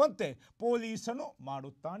ಬದ್ಧವಾಗಿರುವಂತೆ ಪೊಲೀಸನು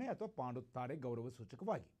ಮಾಡುತ್ತಾನೆ ಅಥವಾ ಮಾಡುತ್ತಾರೆ ಗೌರವ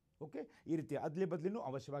ಸೂಚಕವಾಗಿ. ಓಕೆ, ಈ ರೀತಿ ಅದ್ಲಿ ಬದಲಿನೂ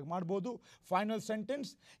ಅವಶ್ಯವಾಗಿ ಮಾಡ್ಬೋದು. Final sentence,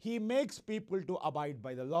 he makes people to abide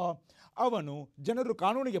by the law. ಅವನು ಜನರು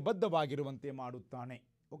ಕಾನೂನಿಗೆ ಬದ್ಧವಾಗಿರುವಂತೆ ಮಾಡುತ್ತಾನೆ.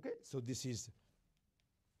 Okay, so this is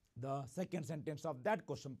the second sentence of that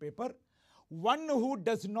question paper. One who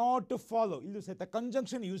does not follow, ಇಲ್ಲೂ ಸಹಿತ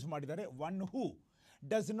ಕಂಜಂಕ್ಷನ್ ಯೂಸ್ ಮಾಡಿದ್ದಾರೆ. One who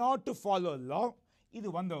does not follow law, ಇದು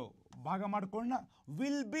ಒಂದು ಭಾಗ ಮಾಡಿಕೊಳ್ಳೋಣ.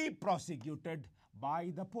 Will be prosecuted by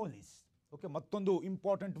the police. Okay, ಮತ್ತೊಂದು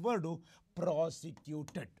important word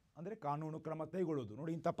prosecuted ಅಂದರೆ ಕಾನೂನು ಕ್ರಮ ಕೈಗೊಳ್ಳೋದು.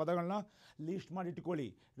 ನೋಡಿ, ಇಂಥ ಪದಗಳನ್ನ ಲೀಸ್ಟ್ ಮಾಡಿ ಇಟ್ಕೊಳ್ಳಿ,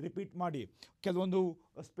 ರಿಪೀಟ್ ಮಾಡಿ. ಕೆಲವೊಂದು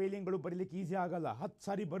ಸ್ಪೆಲ್ಲಿಂಗ್ಗಳು ಬರೀಲಿಕ್ಕೆ ಈಸಿ ಆಗಲ್ಲ, 10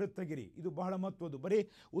 ಸಾರಿ ಬರುತ್ತೆ ತೆಗಿರಿ. ಇದು ಬಹಳ ಮಹತ್ವದ್ದು. ಬರೀ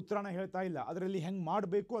ಉತ್ತರನ ಹೇಳ್ತಾ ಇಲ್ಲ, ಅದರಲ್ಲಿ ಹೆಂಗೆ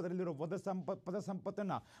ಮಾಡಬೇಕು, ಅದರಲ್ಲಿರೋ ಪದ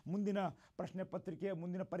ಸಂಪತ್ತನ್ನು ಮುಂದಿನ ಪ್ರಶ್ನೆ ಪತ್ರಿಕೆ,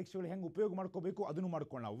 ಮುಂದಿನ ಪರೀಕ್ಷೆಗಳು ಹೆಂಗೆ ಉಪಯೋಗ ಮಾಡ್ಕೋಬೇಕು ಅದನ್ನು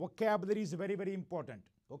ಮಾಡ್ಕೊಳ್ಳೋಣ. Vocabulary is very very important.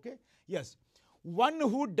 Okay, S, one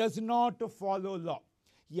who does not follow law,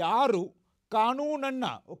 ಯಾರು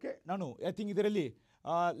ಕಾನೂನನ್ನು. ಓಕೆ, ನಾನು ಐ ಥಿಂಕ್ ಇದರಲ್ಲಿ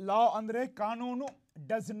ಲಾ ಅಂದರೆ ಕಾನೂನು,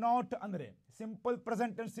 ಡಸ್ ನಾಟ್ ಅಂದರೆ ಸಿಂಪಲ್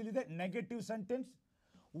ಪ್ರೆಸೆಂಟ್ ಟೆನ್ಸ್ ಇಲ್ಲಿದೆ, ನೆಗೆಟಿವ್ ಸೆಂಟೆನ್ಸ್.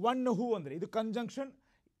 ಒನ್ ಹೂ ಅಂದರೆ ಇದು ಕಂಜಂಕ್ಷನ್,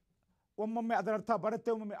 ಒಮ್ಮೊಮ್ಮೆ ಅದರ ಅರ್ಥ ಬರುತ್ತೆ,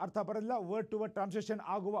 ಒಮ್ಮೊಮ್ಮೆ ಅರ್ಥ ಬರಲ್ಲ. ವರ್ಡ್ ಟು ವರ್ಡ್ ಟ್ರಾನ್ಸ್ಲೇಷನ್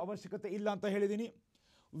ಆಗುವ ಅವಶ್ಯಕತೆ ಇಲ್ಲ ಅಂತ ಹೇಳಿದ್ದೀನಿ.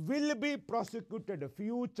 Will be prosecuted,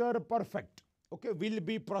 future perfect. Okay, will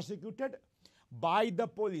be prosecuted by the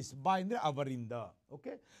police. By ಅಂದರೆ ಅವರಿಂದ.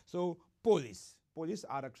 ಓಕೆ, ಸೊ ಪೊಲೀಸ್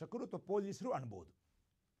ಆರಕ್ಷಕರು ಅಥವಾ ಪೊಲೀಸರು ಅನ್ಬೋದು.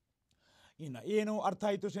 ಇನ್ನು ಏನು ಅರ್ಥ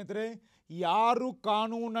ಆಯಿತು ಸ್ನೇಹಿತರೆ? ಯಾರು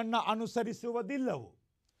ಕಾನೂನನ್ನು ಅನುಸರಿಸುವುದಿಲ್ಲವೋ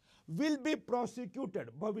ವಿಲ್ ಬಿ ಪ್ರಾಸಿಕ್ಯೂಟೆಡ್,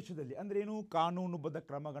 ಭವಿಷ್ಯದಲ್ಲಿ ಅಂದರೆ ಏನು? ಕಾನೂನುಬದ್ಧ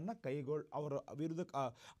ಕ್ರಮಗಳನ್ನು ಅವರ ವಿರುದ್ಧ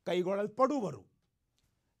ಕೈಗೊಳ್ಳಲ್ಪಡುವರು.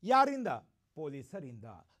 ಯಾರಿಂದ? ಪೊಲೀಸರಿಂದ.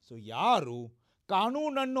 ಸೊ ಯಾರು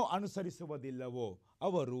ಕಾನೂನನ್ನು ಅನುಸರಿಸುವುದಿಲ್ಲವೋ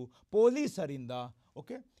ಅವರು ಪೊಲೀಸರಿಂದ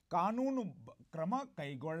ಓಕೆ ಕಾನೂನು ಕ್ರಮ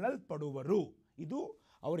ಕೈಗೊಳ್ಳಲ್ಪಡುವರು. ಇದು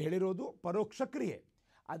ಅವರು ಹೇಳಿರೋದು ಪರೋಕ್ಷ ಕ್ರಿಯೆ.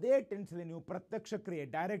 ಅದೇ ಟೆನ್ಸಲ್ಲಿ ನೀವು ಪ್ರತ್ಯಕ್ಷ ಕ್ರಿಯೆ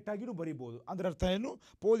ಡೈರೆಕ್ಟ್ ಆಗಿಯೂ ಬರಿಬೋದು. ಅದರ ಅರ್ಥ ಏನು?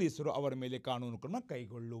 ಪೊಲೀಸರು ಅವರ ಮೇಲೆ ಕಾನೂನು ಕ್ರಮ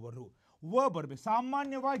ಕೈಗೊಳ್ಳುವರು. ಬರಬೇಕು.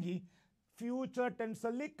 ಸಾಮಾನ್ಯವಾಗಿ ಫ್ಯೂಚರ್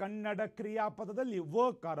ಟೆನ್ಸಲ್ಲಿ ಕನ್ನಡ ಕ್ರಿಯಾಪದದಲ್ಲಿ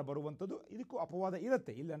ಕಾರ ಬರುವಂಥದ್ದು. ಇದಕ್ಕೂ ಅಪವಾದ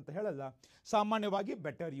ಇರುತ್ತೆ, ಇಲ್ಲ ಅಂತ ಹೇಳಲ್ಲ. ಸಾಮಾನ್ಯವಾಗಿ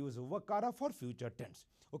ಬೆಟರ್ ಯೂಸ್ ಕಾರ for future tense.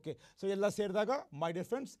 Okay, so ಎಲ್ಲ ಸೇರಿದಾಗ my dear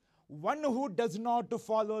friends, one who does not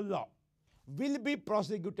follow law will be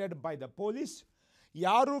prosecuted by the police.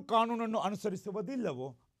 ಯಾರು ಕಾನೂನನ್ನು ಅನುಸರಿಸುವುದಿಲ್ಲವೋ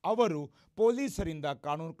ಅವರು ಪೊಲೀಸರಿಂದ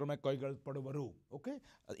ಕಾನೂನು ಕ್ರಮ ಕೈಗೊಳ್ಳಲ್ಪಡುವರು. ಓಕೆ,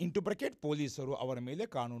 ಇಂಟು ಬ್ರಾಕೆಟ್ ಪೊಲೀಸರು ಅವರ ಮೇಲೆ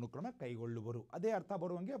ಕಾನೂನು ಕ್ರಮ ಕೈಗೊಳ್ಳುವರು. ಅದೇ ಅರ್ಥ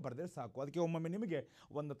ಬರುವಂಗೆ ಬರೆದ್ರೆ ಸಾಕು. ಅದಕ್ಕೆ ಒಮ್ಮೊಮ್ಮೆ ನಿಮಗೆ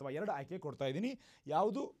 1 ಅಥವಾ 2 ಆಯ್ಕೆ ಕೊಡ್ತಾ ಇದ್ದೀನಿ.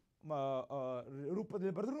 ಯಾವುದು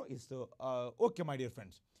ರೂಪದಲ್ಲಿ ಬರೆದ್ರು is okay my dear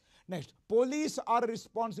friends. Next, police are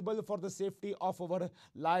responsible for the safety of our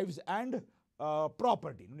lives and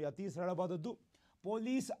property. ನೋಡಿ, ಅತಿ ಸರಳವಾದದ್ದು.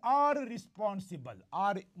 Police are responsible.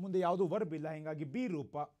 ಆರ್ ಮುಂದೆ ಯಾವುದು ವರ್ಬ್ ಇಲ್ಲ, ಹೀಗಾಗಿ ಬಿ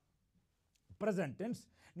ರೂಪ ಪ್ರೆಸೆಂಟ್ ಟೆನ್ಸ್.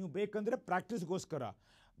 ನೀವು ಬೇಕಂದರೆ ಪ್ರಾಕ್ಟೀಸ್ಗೋಸ್ಕರ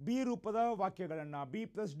ಬಿ ರೂಪದ ವಾಕ್ಯಗಳನ್ನು, ಬಿ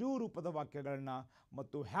ಪ್ಲಸ್ ಡೂ ರೂಪದ ವಾಕ್ಯಗಳನ್ನು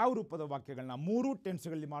ಮತ್ತು ಹ್ಯಾವ್ ರೂಪದ ವಾಕ್ಯಗಳನ್ನ 3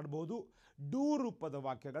 ಟೆನ್ಸ್ಗಳಲ್ಲಿ ಮಾಡ್ಬೋದು. ಡೂ ರೂಪದ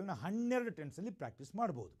ವಾಕ್ಯಗಳನ್ನ 12 ಟೆನ್ಸಲ್ಲಿ ಪ್ರಾಕ್ಟೀಸ್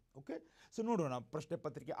ಮಾಡ್ಬೋದು. ಓಕೆ, ಸೊ ನೋಡೋಣ. ಪ್ರಶ್ನೆ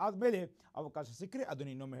ಪತ್ರಿಕೆ ಆದಮೇಲೆ ಅವಕಾಶ ಸಿಕ್ಕರೆ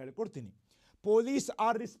ಅದನ್ನು ಇನ್ನೊಮ್ಮೆ ಹೇಳಿಕೊಡ್ತೀನಿ. Police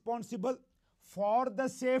are responsible for the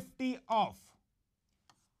safety of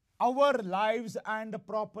our lives and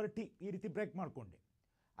property. ಈ ರೀತಿ ಬ್ರೇಕ್ ಮಾಡಿಕೊಂಡೆ.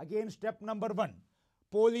 Again step number 1,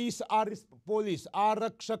 police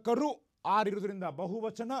ಆರಕ್ಷಕರು. R ಇರೋದ್ರಿಂದ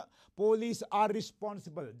ಬಹುವಚನ. ಪೊಲೀಸ್ ಆರ್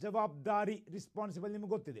ರೆಸ್ಪಾನ್ಸಿಬಲ್, ಜವಾಬ್ದಾರಿ. ರೆಸ್ಪಾನ್ಸಿಬಲ್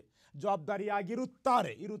ನಿಮಗೆ ಗೊತ್ತಿದೆ,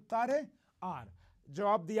 ಜವಾಬ್ದಾರಿಯಾಗಿರುತ್ತಾರೆ. R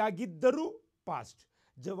ಜವಾಬ್ದಾರಿಯಾಗಿದ್ದರು past,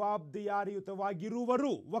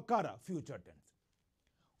 ಜವಾಬ್ದಾರಿಯುತವಾಗಿರುವರು ವಕಾರ future tense.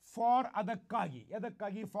 For ಅದಕ್ಕಾಗಿ.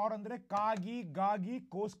 ಎದಕ್ಕಾಗಿ? ಫಾರ್ ಅಂದರೆ ಕಾಗಿ, ಗಾಗಿ,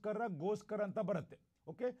 ಗೋಸ್ಕರ ಅಂತ ಬರುತ್ತೆ.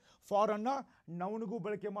 ಓಕೆ, ಫಾರ್ ಅನ್ನ ನೌನಿಗೂ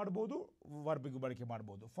ಬಳಕೆ ಮಾಡ್ಬೋದು, ವರ್ಬಿಗೂ ಬಳಕೆ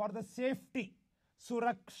ಮಾಡ್ಬೋದು. ಫಾರ್ ದ ಸೇಫ್ಟಿ,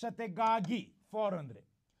 ಸುರಕ್ಷತೆಗಾಗಿ ಫಾರ್ ಅಂದರೆ.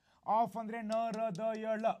 ಆಫ್ ಅಂದರೆ ನ ರ ದ ಯ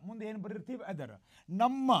ಳ ಮುಂದೆ ಏನು ಬರೀರ್ತೀವಿ ಅದರ.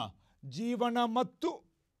 ನಮ್ಮ ಜೀವನ ಮತ್ತು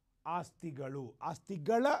ಆಸ್ತಿಗಳು,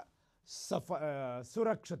 ಆಸ್ತಿಗಳ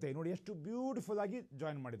ಸುರಕ್ಷತೆ. ನೋಡಿ ಎಷ್ಟು ಬ್ಯೂಟಿಫುಲ್ ಆಗಿ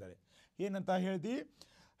ಜಾಯಿನ್ ಮಾಡಿದ್ದಾರೆ. ಏನಂತ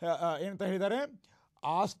ಹೇಳಿದ್ದಾರೆ,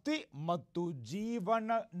 ಆಸ್ತಿ ಮತ್ತು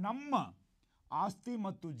ಜೀವನ, ನಮ್ಮ ಆಸ್ತಿ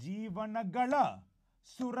ಮತ್ತು ಜೀವನಗಳ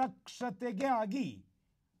ಸುರಕ್ಷತೆಗೆ ಆಗಿ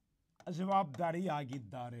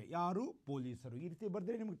ಜವಾಬ್ದಾರಿಯಾಗಿದ್ದಾರೆ. ಯಾರು? ಪೊಲೀಸರು. ಈ ರೀತಿ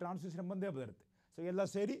ಬರೆದ್ರೆ ನಿಮಗೆ ಟ್ರಾನ್ಸ್ಲೇಷನ್ ಬಂದೇ ಬರುತ್ತೆ. ಸೊ ಎಲ್ಲ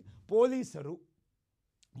ಸೇರಿ ಪೊಲೀಸರು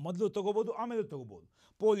ಮೊದಲು ತಗೋಬೋದು, ಆಮೇಲೆ ತಗೋಬೋದು.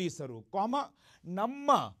 ಪೊಲೀಸರು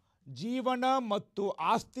ನಮ್ಮ ಜೀವನ ಮತ್ತು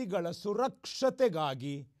ಆಸ್ತಿಗಳ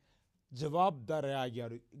ಸುರಕ್ಷತೆಗಾಗಿ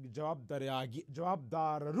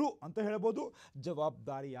ಜವಾಬ್ದಾರರು ಅಂತ ಹೇಳ್ಬೋದು.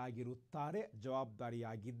 ಜವಾಬ್ದಾರಿಯಾಗಿದ್ದಾರೆ,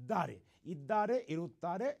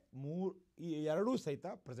 ಇರುತ್ತಾರೆ, ಎರಡೂ ಸಹಿತ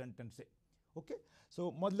ಪ್ರೆಸೆಂಟ್ ಟೆನ್ಸೆ. ಓಕೆ, ಸೊ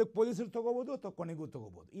ಮೊದಲಿಗೆ ಪೊಲೀಸರು ತಗೋಬೋದು ಅಥವಾ ಕೊನೆಗೂ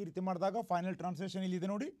ತಗೋಬೋದು. ಈ ರೀತಿ ಮಾಡಿದಾಗ ಫೈನಲ್ ಟ್ರಾನ್ಸ್ಲೇಷನ್ ಇಲ್ಲಿದೆ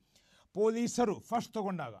ನೋಡಿ. ಪೊಲೀಸರು ಫಸ್ಟ್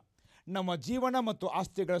ತಗೊಂಡಾಗ ನಮ್ಮ ಜೀವನ ಮತ್ತು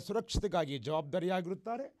ಆಸ್ತಿಗಳ ಸುರಕ್ಷತೆಗಾಗಿ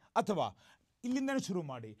ಜವಾಬ್ದಾರಿಯಾಗಿರುತ್ತಾರೆ, ಅಥವಾ ಇಲ್ಲಿಂದನೇ ಶುರು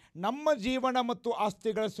ಮಾಡಿ ನಮ್ಮ ಜೀವನ ಮತ್ತು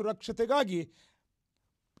ಆಸ್ತಿಗಳ ಸುರಕ್ಷತೆಗಾಗಿ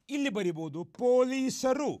ಇಲ್ಲಿ ಬರಿಬೋದು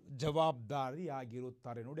ಪೊಲೀಸರು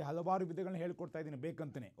ಜವಾಬ್ದಾರಿಯಾಗಿರುತ್ತಾರೆ. ನೋಡಿ ಹಲವಾರು ವಿಧಗಳನ್ನ ಹೇಳ್ಕೊಡ್ತಾ ಇದ್ದೀನಿ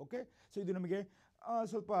ಬೇಕಂತಲೇ. ಓಕೆ, ಸೊ ಇದು ನಮಗೆ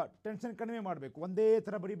ಸ್ವಲ್ಪ ಟೆನ್ಷನ್ ಕಡಿಮೆ ಮಾಡಬೇಕು, ಒಂದೇ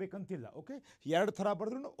ಥರ ಬರಿಬೇಕಂತಿಲ್ಲ. ಓಕೆ, ಎರಡು ಥರ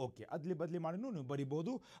ಬರೆದ್ರೂ ಓಕೆ, ಅದಲಿ ಬದಲಿ ಮಾಡಿನೂ ನೀವು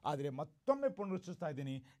ಬರಿಬೋದು. ಆದರೆ ಮತ್ತೊಮ್ಮೆ ಪುನರುಚ್ಚರಿಸ್ತಾ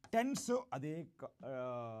ಇದ್ದೀನಿ, ಟೆನ್ಸು ಅದೇ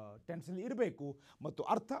ಟೆನ್ಸಲ್ಲಿ ಇರಬೇಕು ಮತ್ತು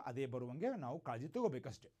ಅರ್ಥ ಅದೇ ಬರುವಂಗೆ ನಾವು ಕಾಳಜಿ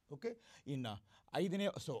ತಗೋಬೇಕಷ್ಟೇ. ಓಕೆ, ಇನ್ನು 5ನೇ,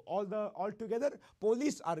 so all together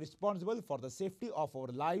police are responsible for the safety of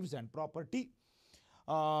our lives and property.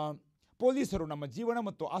 ಪೊಲೀಸರು ನಮ್ಮ ಜೀವನ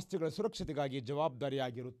ಮತ್ತು ಆಸ್ತಿಗಳ ಸುರಕ್ಷತೆಗಾಗಿ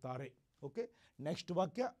ಜವಾಬ್ದಾರಿಯಾಗಿರುತ್ತಾರೆ. ಓಕೆ, ನೆಕ್ಸ್ಟ್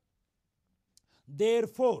ವಾಕ್ಯ,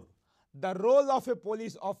 therefore the role of a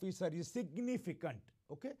police officer is significant.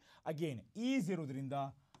 Okay, again is ಇರೋದ್ರಿಂದ,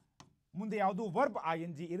 ಮುಂದೆ ಯಾವುದು ವರ್ಬ್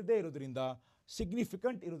ING ಇರದೇ ಇರೋದ್ರಿಂದ,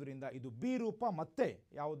 ಸಿಗ್ನಿಫಿಕೆಂಟ್ ಇರೋದ್ರಿಂದ ಇದು ಬಿ ರೂಪ ಮತ್ತೆ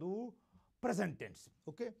ಯಾವುದು ಪ್ರೆಸೆಂಟ್ ಟೆನ್ಸ್.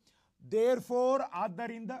 ಓಕೆ, therefore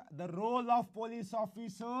ಆದ್ದರಿಂದ the role of police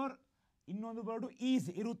officer, ಇನ್ನೊಂದು ವರ್ಡು ಈಸ್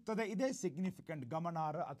ಇರುತ್ತದೆ, ಇದೆ ಸಿಗ್ನಿಫಿಕೆಂಟ್,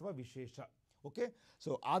 ಗಮನಾರ್ಹ ಅಥವಾ ವಿಶೇಷ. ಓಕೆ,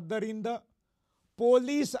 ಸೊ ಆದ್ದರಿಂದ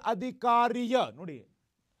ಪೊಲೀಸ್ ಅಧಿಕಾರಿಯ, ನೋಡಿ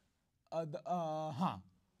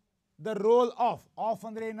ದ ರೋಲ್ ಆಫ್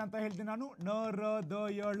ಅಂದರೆ ಏನಂತ ಹೇಳ್ತೀನಿ ನಾನು,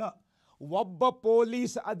 ಒಬ್ಬ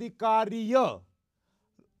ಪೊಲೀಸ್ ಅಧಿಕಾರಿಯ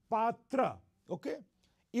ಪಾತ್ರ ಓಕೆ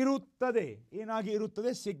ಇರುತ್ತದೆ. ಏನಾಗಿ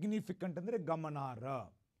ಇರುತ್ತದೆ? ಸಿಗ್ನಿಫಿಕೆಂಟ್ ಅಂದರೆ ಗಮನಾರ್ಹ,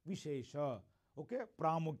 ವಿಶೇಷ, ಓಕೆ,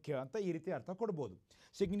 ಪ್ರಾಮುಖ್ಯ ಅಂತ ಈ ರೀತಿ ಅರ್ಥ ಕೊಡ್ಬೋದು.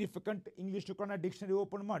 Significant English to Kannada dictionary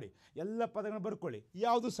open ಮಾಡಿ ಎಲ್ಲ ಪದಗಳನ್ನು ಬರ್ಕೊಳ್ಳಿ,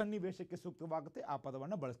 ಯಾವುದು ಸನ್ನಿವೇಶಕ್ಕೆ ಸೂಕ್ತವಾಗುತ್ತೆ ಆ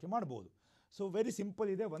ಪದವನ್ನು ಬಳಕೆ ಮಾಡ್ಬೋದು. ಸೊ ವೆರಿ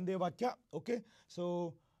ಸಿಂಪಲ್ ಇದೆ, ಒಂದೇ ವಾಕ್ಯ. ಓಕೆ, ಸೊ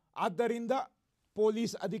ಆದ್ದರಿಂದ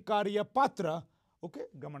ಪೊಲೀಸ್ ಅಧಿಕಾರಿಯ ಪಾತ್ರ ಓಕೆ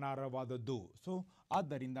ಗಮನಾರ್ಹವಾದದ್ದು. ಸೊ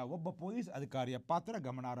ಆದ್ದರಿಂದ ಒಬ್ಬ ಪೊಲೀಸ್ ಅಧಿಕಾರಿಯ ಪಾತ್ರ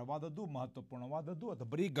ಗಮನಾರ್ಹವಾದದ್ದು, ಮಹತ್ವಪೂರ್ಣವಾದದ್ದು, ಅಥವಾ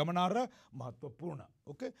ಬರೀ ಗಮನಾರ್ಹ, ಮಹತ್ವಪೂರ್ಣ,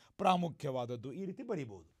 ಓಕೆ, ಪ್ರಾಮುಖ್ಯವಾದದ್ದು, ಈ ರೀತಿ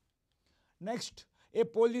ಬರೀಬಹುದು. Next, a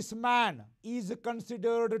policeman is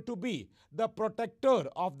considered to be the protector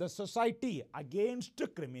of the society against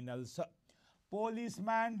criminals.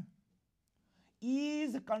 Policeman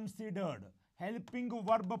is considered, helping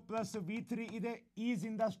verb plus V3 ಇದೆ, is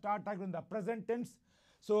ಇಂದ ಸ್ಟಾರ್ಟ್ ಆಗಿರೋದ್ರಿಂದ ಪ್ರೆಸೆಂಟ್ ಟೆನ್ಸ್.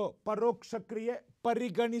 ಸೊ ಪರೋಕ್ಷ ಕ್ರಿಯೆ,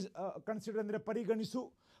 ಕನ್ಸಿಡರ್ ಅಂದರೆ ಪರಿಗಣಿಸು,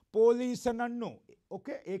 ಪೊಲೀಸನನ್ನು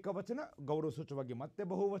ಓಕೆ ಏಕವಚನ, ಗೌರವ ಸೂಚವಾಗಿ ಮತ್ತೆ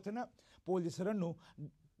ಬಹುವಚನ, ಪೊಲೀಸರನ್ನು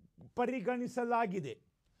ಪರಿಗಣಿಸಲಾಗಿದೆ.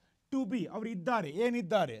 ಟು ಬಿ ಅವರಿದ್ದಾರೆ,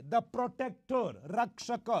 ಏನಿದ್ದಾರೆ? ದ ಪ್ರೊಟೆಕ್ಟರ್,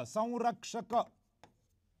 ರಕ್ಷಕ, ಸಂರಕ್ಷಕ.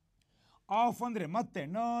 ಆಫ್ ಅಂದರೆ ಮತ್ತೆ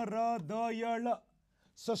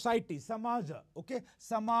ಸೊಸೈಟಿ, ಸಮಾಜ, ಓಕೆ,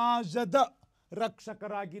 ಸಮಾಜದ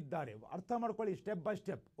ರಕ್ಷಕರಾಗಿದ್ದಾರೆ. ಅರ್ಥ ಮಾಡ್ಕೊಳ್ಳಿ ಸ್ಟೆಪ್ ಬೈ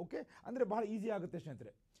ಸ್ಟೆಪ್. ಓಕೆ, ಅಂದರೆ ಬಹಳ ಈಸಿ ಆಗುತ್ತೆ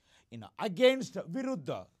ಸ್ನೇಹಿತರೆ. ಇನ್ನು ಅಗೇನ್ಸ್ಟ್,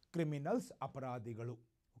 ವಿರುದ್ಧ, ಕ್ರಿಮಿನಲ್ಸ್, ಅಪರಾಧಿಗಳು.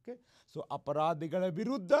 ಓಕೆ, ಸೊ ಅಪರಾಧಿಗಳ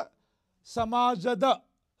ವಿರುದ್ಧ ಸಮಾಜದ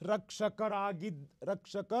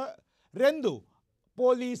ರಕ್ಷಕರೆಂದು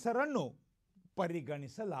ಪೊಲೀಸರನ್ನು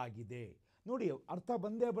ಪರಿಗಣಿಸಲಾಗಿದೆ. ನೋಡಿ ಅರ್ಥ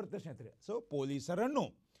ಬಂದೇ ಬರುತ್ತೆ ಸ್ನೇಹಿತರೆ. ಸೊ ಪೊಲೀಸರನ್ನು,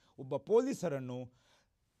 ಒಬ್ಬ ಪೊಲೀಸರನ್ನು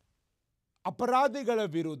ಅಪರಾಧಿಗಳ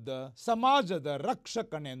ವಿರುದ್ಧ ಸಮಾಜದ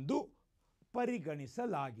ರಕ್ಷಕನೆಂದು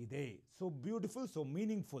ಪರಿಗಣಿಸಲಾಗಿದೆ. So beautiful, so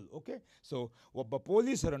meaningful. Okay, so ಒಬ್ಬ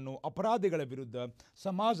ಪೊಲೀಸರನ್ನು ಅಪರಾಧಿಗಳ ವಿರುದ್ಧ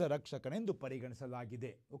ಸಮಾಜ ರಕ್ಷಕನೆಂದು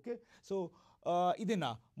ಪರಿಗಣಿಸಲಾಗಿದೆ. ಓಕೆ, ಸೊ ಇದನ್ನು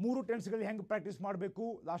 3 ಟೆನ್ಸ್ಗಳಲ್ಲಿ ಹೆಂಗೆ ಪ್ರಾಕ್ಟೀಸ್ ಮಾಡಬೇಕು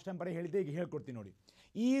ಲಾಸ್ಟ್ ಟೈಮ್ ಬರೀ ಹೇಳಿದೆ, ಈಗ ಹೇಳ್ಕೊಡ್ತೀನಿ ನೋಡಿ.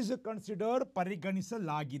 ಈಸ್ ಕನ್ಸಿಡರ್,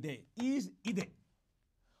 ಪರಿಗಣಿಸಲಾಗಿದೆ, ಈಸ್ ಇದೆ.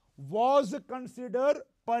 Was consider,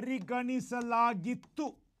 ಪರಿಗಣಿಸಲಾಗಿತ್ತು.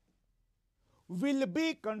 Will be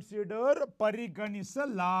consider,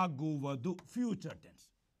 ಪರಿಗಣಿಸಲಾಗುವುದು, ಫ್ಯೂಚರ್ ಟೆನ್ಸ್.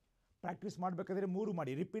 ಪ್ರಾಕ್ಟೀಸ್ ಮಾಡಬೇಕಾದ್ರೆ 3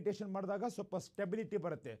 ಮಾಡಿ, ರಿಪಿಟೇಷನ್ ಮಾಡಿದಾಗ ಸ್ವಲ್ಪ ಸ್ಟೆಬಿಲಿಟಿ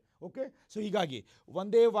ಬರುತ್ತೆ. ಓಕೆ, ಸೊ ಹೀಗಾಗಿ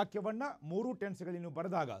ಒಂದೇ ವಾಕ್ಯವನ್ನು 3 ಟೆನ್ಸ್ಗಳಲ್ಲಿ ನೀವು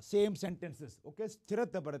ಬರೆದಾಗ ಸೇಮ್ ಸೆಂಟೆನ್ಸಸ್, ಓಕೆ,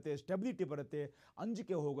 ಸ್ಥಿರತೆ ಬರುತ್ತೆ, ಸ್ಟೆಬಿಲಿಟಿ ಬರುತ್ತೆ,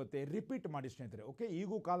 ಅಂಜಿಕೆ ಹೋಗುತ್ತೆ. ರಿಪೀಟ್ ಮಾಡಿ ಸ್ನೇಹಿತರೆ. ಓಕೆ,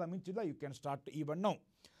 ಈಗೂ ಕಾಲ ಮಿಂಚಿಲ್ಲ, you can start even now.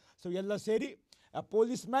 So ಎಲ್ಲ ಸೇರಿ A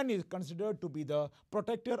policeman is considered to be the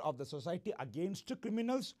protector of the society against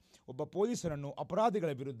criminals. ಒಬ್ಬ ಪೊಲೀಸರನ್ನು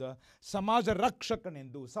ಅಪರಾಧಿಗಳ ವಿರುದ್ಧ ಸಮಾಜ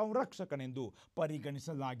ರಕ್ಷಕನೆಂದು ಸಂರಕ್ಷಕನೆಂದು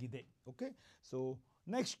ಪರಿಗಣಿಸಲಾಗಿದೆ. Okay, so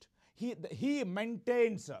next he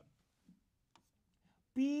maintains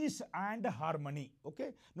peace and harmony. Okay,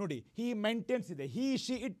 ನೋಡಿ he maintains ಇದೆ, he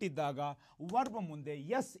she it ಇದ್ದಾಗ ವರ್ಬ್ ಮುಂದೆ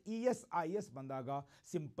S E S I S ಬಂದಾಗ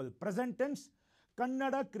ಸಿಂಪಲ್ ಪ್ರೆಸೆಂಟ್ ಟೆನ್ಸ್,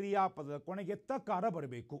 ಕನ್ನಡ ಕ್ರಿಯಾಪದದ ಕೊನೆಗೆ ತಕಾರ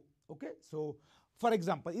ಬರಬೇಕು. ಓಕೆ, ಸೊ ಫಾರ್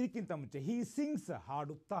ಎಕ್ಸಾಂಪಲ್ ಇದಕ್ಕಿಂತ ಮುಂಚೆ he sings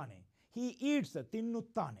ಹಾಡುತ್ತಾನೆ, he eats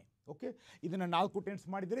ತಿನ್ನುತ್ತಾನೆ. Okay, ಇದನ್ನು 4 ಟೆನ್ಸ್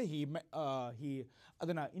ಮಾಡಿದರೆ ಹಿ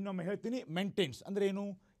ಅದನ್ನು ಇನ್ನೊಮ್ಮೆ ಹೇಳ್ತೀನಿ. ಮೇಂಟೈನ್ಸ್ ಅಂದರೆ ಏನು,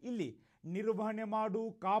 ಇಲ್ಲಿ ನಿರ್ವಹಣೆ ಮಾಡು,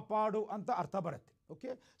 ಕಾಪಾಡು ಅಂತ ಅರ್ಥ ಬರುತ್ತೆ.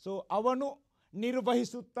 ಓಕೆ, ಸೊ ಅವನು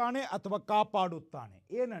ನಿರ್ವಹಿಸುತ್ತಾನೆ ಅಥವಾ ಕಾಪಾಡುತ್ತಾನೆ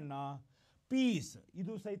ಏನನ್ನ, ಪೀಸ್.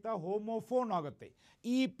 ಇದು ಸಹಿತ ಹೋಮೋಫೋನ್ ಆಗುತ್ತೆ.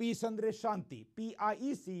 ಈ ಪೀಸ್ ಅಂದರೆ ಶಾಂತಿ,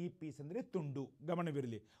 PIECE, ಪೀಸ್ ಅಂದರೆ ತುಂಡು.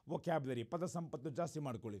 ಗಮನವಿರಲಿ, ವೊಕ್ಯಾಬ್ಯುಲರಿ ಪದ ಸಂಪತ್ತು ಜಾಸ್ತಿ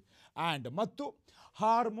ಮಾಡ್ಕೊಳ್ಳಿ. ಆ್ಯಂಡ್ ಮತ್ತು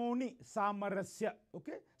ಹಾರ್ಮೋನಿ ಸಾಮರಸ್ಯ.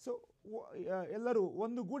 ಓಕೆ, ಸೊ ಎಲ್ಲರೂ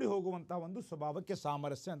ಒಂದು ಗೂಡಿ ಹೋಗುವಂಥ ಒಂದು ಸ್ವಭಾವಕ್ಕೆ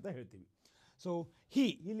ಸಾಮರಸ್ಯ ಅಂತ ಹೇಳ್ತೀವಿ. ಸೊ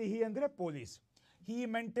ಇಲ್ಲಿ ಹಿ ಅಂದರೆ ಪೊಲೀಸ್. ಹಿ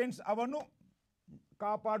ಮೇಂಟೈನ್ಸ್ ಅವನು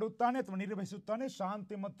ಕಾಪಾಡುತ್ತಾನೆ ಅಥವಾ ನಿರ್ವಹಿಸುತ್ತಾನೆ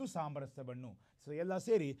ಶಾಂತಿ ಮತ್ತು ಸಾಮರಸ್ಯವನ್ನು. ಸೊ ಎಲ್ಲ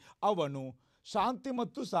ಸೇರಿ ಅವನು ಶಾಂತಿ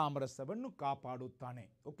ಮತ್ತು ಸಾಮರಸ್ಯವನ್ನು ಕಾಪಾಡುತ್ತಾನೆ.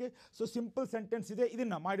 ಓಕೆ, ಸೊ ಸಿಂಪಲ್ ಸೆಂಟೆನ್ಸ್ ಇದೆ.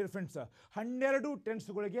 ಇದನ್ನು ಮೈ ಡಿಯರ್ ಫ್ರೆಂಡ್ಸ್ 12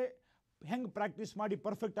 ಟೆನ್ಸ್ಗಳಿಗೆ ಹೆಂಗೆ ಪ್ರಾಕ್ಟೀಸ್ ಮಾಡಿ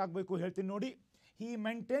ಪರ್ಫೆಕ್ಟ್ ಆಗಬೇಕು ಹೇಳ್ತೀನಿ ನೋಡಿ. ಹಿ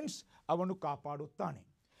ಮೇಂಟೈನ್ಸ್ ಅವನು ಕಾಪಾಡುತ್ತಾನೆ.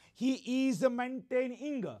 ಹಿ ಈಸ್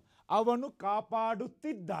ಮೇಂಟೈನಿಂಗ್ ಅವನು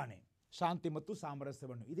ಕಾಪಾಡುತ್ತಿದ್ದಾನೆ ಶಾಂತಿ ಮತ್ತು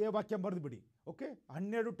ಸಾಮರಸ್ಯವನ್ನು. ಇದೇ ವಾಕ್ಯ ಬರೆದು ಬಿಡಿ. ಓಕೆ,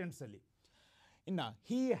 12 ಟೆನ್ಸಲ್ಲಿ. ಇನ್ನು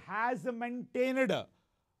he has maintained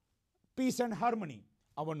peace and harmony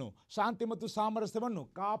ಅವನು ಶಾಂತಿ ಮತ್ತು ಸಾಮರಸ್ಯವನ್ನು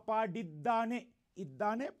ಕಾಪಾಡಿದ್ದಾನೆ.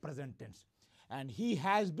 ಇದ್ದಾನೆ present tense. And he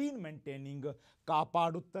has been maintaining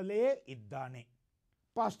ಕಾಪಾಡುತ್ತಲೇ ಇದ್ದಾನೆ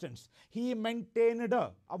ಪಾಸ್ಟ್ ಟೆನ್ಸ್. ಹಿ ಮೇಂಟೈನ್ಡ್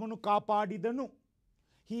ಅವನು ಕಾಪಾಡಿದನು.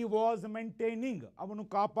 ಹಿ ವಾಸ್ ಮೇಂಟೈನಿಂಗ್ ಅವನು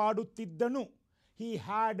ಕಾಪಾಡುತ್ತಿದ್ದನು. ಹಿ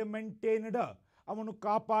ಹ್ಯಾಡ್ ಮೇಂಟೈನ್ಡ್ ಅವನು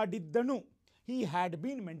ಕಾಪಾಡಿದ್ದನು. ಹಿ ಹ್ಯಾಡ್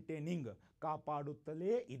ಬೀನ್ ಮೇಂಟೈನಿಂಗ್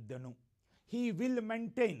ಕಾಪಾಡುತ್ತಲೇ ಇದ್ದನು. ಹಿ ವಿಲ್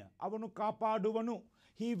ಮೇಂಟೈನ್ ಅವನು ಕಾಪಾಡುವನು.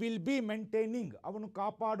 ಹಿ ವಿಲ್ ಬಿ ಮೇಂಟೈನಿಂಗ್ ಅವನು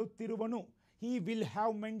ಕಾಪಾಡುತ್ತಿರುವನು. ಹಿ ವಿಲ್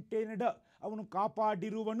ಹ್ಯಾವ್ ಮೇಂಟೈನ್ಡ್ ಅವನು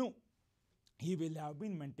ಕಾಪಾಡಿರುವನು. He will have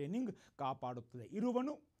been maintaining ಕಾಪಾಡುತ್ತದೆ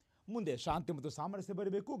ಇರುವನು. ಮುಂದೆ ಶಾಂತಿ ಮತ್ತು ಸಾಮರಸ್ಯ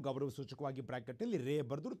ಬರಬೇಕು. ಗೌರವ ಸೂಚಕವಾಗಿ ಬ್ರ್ಯಾಕೆಟಲ್ಲಿ ರೇ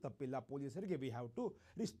ಬರೆದ್ರು ತಪ್ಪಿಲ್ಲ. ಪೊಲೀಸರಿಗೆ ವಿ ಹ್ಯಾವ್ ಟು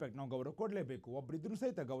ರಿಸ್ಪೆಕ್ಟ್, ನಾವು ಗೌರವ ಕೊಡಲೇಬೇಕು. ಒಬ್ಬರಿದ್ರೂ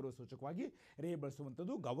ಸಹಿತ ಗೌರವ ಸೂಚಕವಾಗಿ ರೇ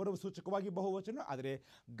ಬಳಸುವಂಥದ್ದು ಗೌರವ ಸೂಚಕವಾಗಿ ಬಹುವಚನ. ಆದರೆ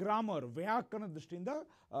ಗ್ರಾಮರ್ ವ್ಯಾಕರಣ ದೃಷ್ಟಿಯಿಂದ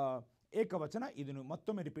ಏಕವಚನ. ಇದನ್ನು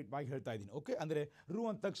ಮತ್ತೊಮ್ಮೆ ರಿಪೀಟ್ ಆಗಿ ಹೇಳ್ತಾ ಇದ್ದೀನಿ. ಓಕೆ, ಅಂದರೆ ರು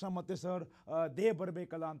ಅಂದ ತಕ್ಷಣ ಮತ್ತೆ ಸರ್ ದೇ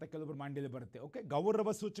ಬರಬೇಕಲ್ಲ ಅಂತ ಕೆಲವರು ಮೈಂಡಲ್ಲಿ ಬರುತ್ತೆ. ಓಕೆ,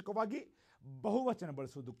 ಗೌರವ ಸೂಚಕವಾಗಿ ಬಹುವಚನ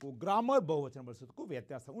ಬಳಸೋದಕ್ಕೂ ಗ್ರಾಮರ್ ಬಹುವಚನ ಬಳಸೋದಕ್ಕೂ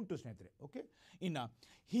ವ್ಯತ್ಯಾಸ ಉಂಟು ಸ್ನೇಹಿತರೆ. ಓಕೆ, ಇನ್ನು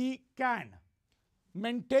ಹಿ ಕ್ಯಾನ್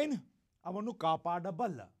ಮೇಂಟೈನ್ ಅವನು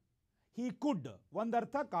ಕಾಪಾಡಬಲ್ಲ. ಹಿ ಕುಡ್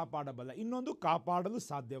ಒಂದರ್ಥ ಕಾಪಾಡಬಲ್ಲ, ಇನ್ನೊಂದು ಕಾಪಾಡಲು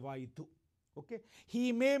ಸಾಧ್ಯವಾಯಿತು. ಓಕೆ, ಹಿ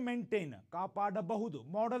ಮೇ ಮೇಂಟೈನ್ ಕಾಪಾಡಬಹುದು,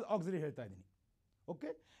 ಮಾಡಲ್ ಆಕ್ಸಿಲರಿ ಹೇಳ್ತಾ ಇದ್ದೀನಿ.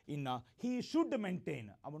 ಓಕೆ, ಇನ್ನು ಹಿ ಶುಡ್ ಮೇಂಟೈನ್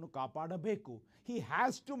ಅವನು ಕಾಪಾಡಬೇಕು. ಹಿ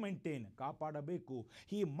ಹ್ಯಾಸ್ ಟು ಮೇಂಟೈನ್ ಕಾಪಾಡಬೇಕು.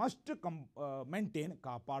 He must maintain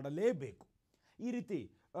ಕಾಪಾಡಲೇಬೇಕು. ಈ ರೀತಿ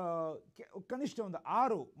ಕನಿಷ್ಠ ಒಂದು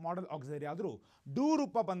 6 ಮಾಡಲ್ ಆಕ್ಸಿಲರಿ ಆದರೂ ಡೂ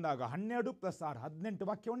ರೂಪ ಬಂದಾಗ 12 + 6 18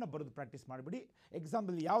 ವಾಕ್ಯವನ್ನು ಬರೆದು ಪ್ರಾಕ್ಟೀಸ್ ಮಾಡಿಬಿಡಿ.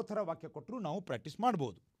 ಎಕ್ಸಾಂಪಲ್ ಯಾವ ಥರ ವಾಕ್ಯ ಕೊಟ್ಟರು ನಾವು ಪ್ರಾಕ್ಟೀಸ್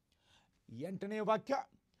ಮಾಡ್ಬೋದು. 8ನೇ ವಾಕ್ಯ,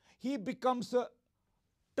 he becomes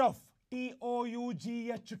tough,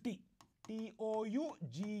 TOUGHT,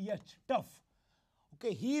 TOUGH tough.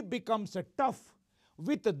 Okay, he becomes tough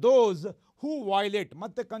with those who violate,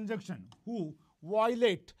 ಮತ್ತೆ conjunction, who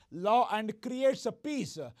violate law and creates a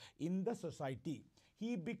peace in the society.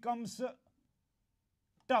 He becomes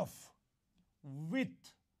tough with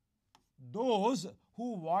those who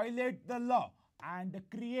violate the law and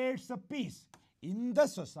creates a peace in the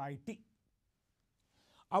society.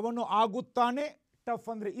 ಅವನು ಆಗುತ್ತಾನೆ, tough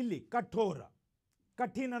ಅಂದರೆ ಇಲ್ಲಿ ಕಠೋರ,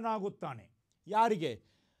 ಕಠಿಣನಾಗುತ್ತಾನೆ. ಯಾರಿಗೆ?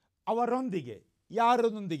 ಅವರೊಂದಿಗೆ.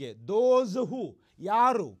 ಯಾರೊಂದಿಗೆ? ದೋಸ್ ಹೂ,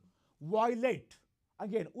 ಯಾರು, violate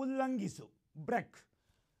again ಉಲ್ಲಂಘಿಸು, break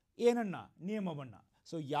ಏನನ್ನ? ನಿಯಮವನ್ನು.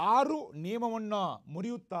 So ಯಾರು ನಿಯಮವನ್ನು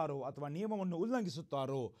ಮುರಿಯುತ್ತಾರೋ ಅಥವಾ ನಿಯಮವನ್ನು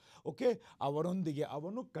ಉಲ್ಲಂಘಿಸುತ್ತಾರೋ, ಓಕೆ, ಅವರೊಂದಿಗೆ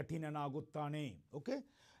ಅವನು ಕಠಿಣನಾಗುತ್ತಾನೆ. ಓಕೆ,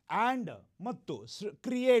 ಆ್ಯಂಡ್ ಮತ್ತು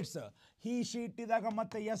ಕ್ರಿಯೇಟ್ಸ್, ಹಿ ಶೀಟ್ ಇದ್ದಾಗ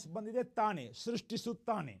ಮತ್ತೆ ಎಸ್ ಬಂದಿದೆ, ತಾನೆ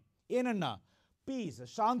ಸೃಷ್ಟಿಸುತ್ತಾನೆ. ಏನನ್ನ? Piece,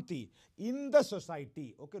 Shanti, in the society.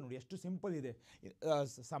 Okay, ನೋಡಿ ಎಷ್ಟು ಸಿಂಪಲ್ ಇದೆ.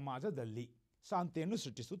 ಸಮಾಜದಲ್ಲಿ ಶಾಂತಿಯನ್ನು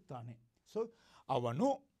ಸೃಷ್ಟಿಸುತ್ತಾನೆ. ಸೊ ಅವನು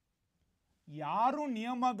ಯಾರು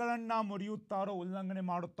ನಿಯಮಗಳನ್ನು ಮುರಿಯುತ್ತಾರೋ, ಉಲ್ಲಂಘನೆ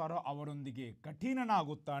ಮಾಡುತ್ತಾರೋ ಅವರೊಂದಿಗೆ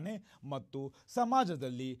ಕಠಿಣನಾಗುತ್ತಾನೆ ಮತ್ತು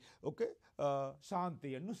ಸಮಾಜದಲ್ಲಿ ಓಕೆ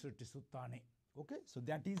ಶಾಂತಿಯನ್ನು ಸೃಷ್ಟಿಸುತ್ತಾನೆ. Okay, so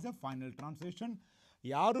that is the final translation.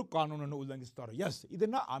 ಯಾರು ಕಾನೂನನ್ನು ಉಲ್ಲಂಘಿಸ್ತಾರೋ, ಎಸ್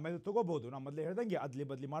ಇದನ್ನು ಆಮೇಲೆ ತೊಗೋಬೋದು. ನಾನು ಮೊದಲೇ ಹೇಳ್ದಂಗೆ ಅದಲಿ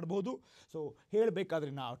ಬದಲಿ ಮಾಡ್ಬೋದು. ಸೊ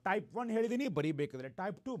ಹೇಳಬೇಕಾದ್ರೆ ನಾವು ಟೈಪ್ 1 ಹೇಳಿದ್ದೀನಿ, ಬರೀಬೇಕಾದ್ರೆ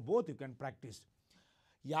type 2 both you can practice.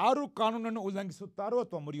 ಯಾರು ಕಾನೂನನ್ನು ಉಲ್ಲಂಘಿಸುತ್ತಾರೋ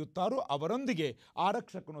ಅಥವಾ ಮುರಿಯುತ್ತಾರೋ ಅವರೊಂದಿಗೆ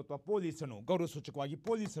ಆರಕ್ಷಕನು ಅಥವಾ ಪೊಲೀಸನು, ಗೌರವ ಸೂಚಕವಾಗಿ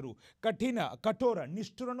ಪೊಲೀಸರು ಕಠೋರ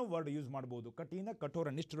ನಿಷ್ಠುರನು ವರ್ಡ್ ಯೂಸ್ ಮಾಡ್ಬೋದು, ಕಠೋರ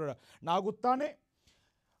ನಿಷ್ಠುರನಾಗುತ್ತಾನೆ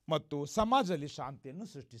ಮತ್ತು ಸಮಾಜದಲ್ಲಿ ಶಾಂತಿಯನ್ನು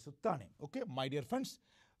ಸೃಷ್ಟಿಸುತ್ತಾನೆ. Okay my dear friends,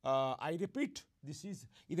 I repeat,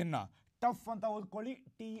 ಇದನ್ನು ಟಫ್ ಅಂತ ಓದ್ಕೊಳ್ಳಿ,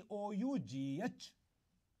 TOUGH.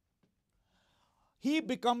 He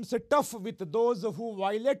becomes tough with those who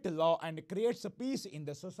violate law and creates peace in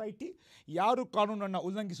the society. ಯಾರು ಕಾನೂನನ್ನು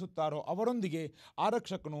ಉಲ್ಲಂಘಿಸುತ್ತಾರೋ ಅವರೊಂದಿಗೆ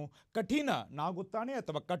ಆರಕ್ಷಕನು ಕಠಿಣನಾಗುತ್ತಾನೆ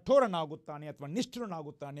ಅಥವಾ ಕಠೋರನಾಗುತ್ತಾನೆ ಅಥವಾ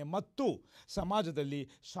ನಿಷ್ಠುರನಾಗುತ್ತಾನೆ ಮತ್ತು ಸಮಾಜದಲ್ಲಿ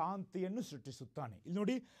ಶಾಂತಿಯನ್ನು ಸೃಷ್ಟಿಸುತ್ತಾನೆ. ಇಲ್ಲಿ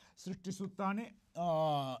ನೋಡಿ, ಸೃಷ್ಟಿಸುತ್ತಾನೆ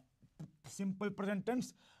ಸಿಂಪಲ್ ಪ್ರೆಸೆಂಟ್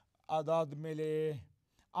ಟೆನ್ಸ್, ಅದಾದ ಮೇಲೆ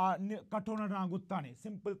ಕಠೋರನಾಗುತ್ತಾನೆ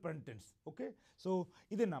simple present tense. Okay, so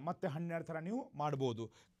ಇದನ್ನು ಮತ್ತೆ 12 ಥರ ನೀವು ಮಾಡ್ಬೋದು.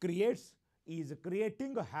 Creates, is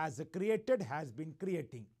creating, has created, has been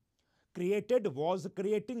creating. Created, was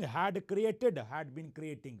creating, had been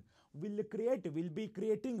creating. Will create, will be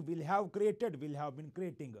creating, will have created, will have been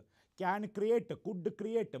creating. Can create, could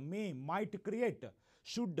create, may, might create,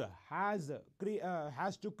 should,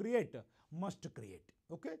 has to create, must create.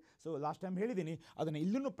 Okay, so last time ಹೇಳಿದ್ದೀನಿ, ಅದನ್ನು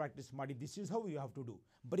ಇಲ್ಲೂ practice ಮಾಡಿ. This is how you have to do.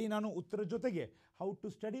 ಬರೀ ನಾನು ಉತ್ತರ ಜೊತೆಗೆ how to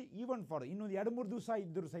study even for ಇನ್ನೊಂದು 2-3 ದಿವಸ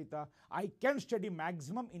ಇದ್ದರೂ ಸಹಿತ I can study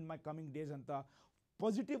maximum in my coming days ಅಂತ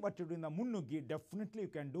positive ಅಟಿಟ್ಯೂಡಿಂದ ಮುನ್ನುಗ್ಗಿ definitely you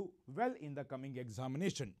can do well in the coming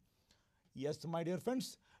examination. S my dear friends,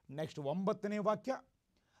 next 9ನೇ ವಾಕ್ಯ.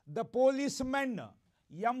 ದ ಪೊಲೀಸ್ ಮೆನ್,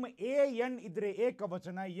 MAN ಇದ್ರೆ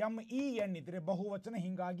ಏಕವಚನ, MEN ಇದ್ರೆ ಬಹುವಚನ,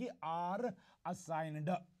 ಹೀಗಾಗಿ R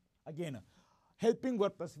assigned. Again helping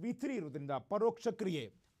work plus V3 ಇರೋದ್ರಿಂದ ಪರೋಕ್ಷ ಕ್ರಿಯೆ,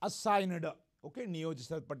 ಅಸೈನ್ಡ್. ಓಕೆ,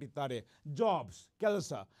 ನಿಯೋಜಿಸಲ್ಪಟ್ಟಿದ್ದಾರೆ. ಜಾಬ್ಸ್,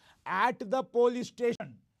 ಕೆಲಸ. ಆಟ್ ದ ಪೊಲೀಸ್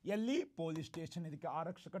ಸ್ಟೇಷನ್, ಎಲ್ಲಿ? ಪೊಲೀಸ್ ಸ್ಟೇಷನ್, ಇದಕ್ಕೆ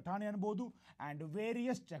ಆರಕ್ಷಕ ಠಾಣೆ ಅನ್ಬೋದು. ಆ್ಯಂಡ್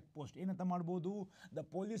ವೇರಿಯಸ್ ಚೆಕ್ ಪೋಸ್ಟ್, ಏನಂತ ಮಾಡ್ಬೋದು? The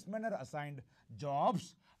police men R assigned jobs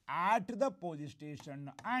at the police station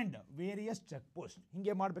and various check post.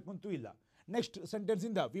 ಹೀಗೆ ಮಾಡಬೇಕು ಅಂತೂ ಇಲ್ಲ. ನೆಕ್ಸ್ಟ್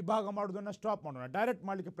ಸೆಂಟೆನ್ಸಿಂದ ವಿಭಾಗ ಮಾಡೋದನ್ನು ಸ್ಟಾಪ್ ಮಾಡೋಣ, ಡೈರೆಕ್ಟ್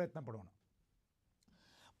ಮಾಡಲಿಕ್ಕೆ ಪ್ರಯತ್ನ ಪಡೋಣ.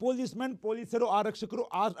 ಪೊಲೀಸ್ ಮೆನ್, ಪೊಲೀಸರು, ಆರಕ್ಷಕರು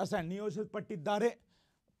ಆರ್ ಅಸೈನ್, ನಿಯೋಜಿಸಲ್ಪಟ್ಟಿದ್ದಾರೆ.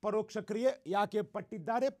 ಪರೋಕ್ಷ ಕ್ರಿಯೆ, ಯಾಕೆ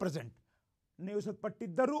ಪಟ್ಟಿದ್ದಾರೆ? ಪ್ರೆಸೆಂಟ್.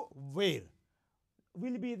 ನಿಯೋಜಿಸಲ್ಪಟ್ಟಿದ್ದರು, ವೇರ್.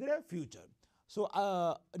 ವಿಲ್ ಬಿ ಇದ್ರೆ ಫ್ಯೂಚರ್. ಸೊ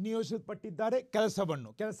ನಿಯೋಜಿಸಲ್ಪಟ್ಟಿದ್ದಾರೆ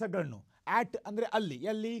ಕೆಲಸಗಳನ್ನು. ಆಟ್ ಅಂದರೆ ಅಲ್ಲಿ,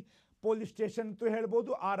 ಎಲ್ಲಿ? ಪೊಲೀಸ್ ಸ್ಟೇಷನ್ ಅಂತೂ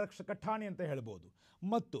ಹೇಳ್ಬೋದು, ಆರಕ್ಷಕ ಠಾಣೆ ಅಂತ ಹೇಳ್ಬೋದು.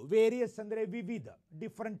 ಮತ್ತು ವೇರಿಯಸ್ ಅಂದರೆ ವಿವಿಧ,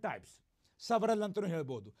 ಡಿಫರೆಂಟ್ ಟೈಪ್ಸ್, ಸವರಲ್ ಅಂತಲೂ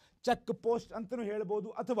ಹೇಳ್ಬೋದು, ಚೆಕ್ ಪೋಸ್ಟ್ ಅಂತಲೂ ಹೇಳ್ಬೋದು,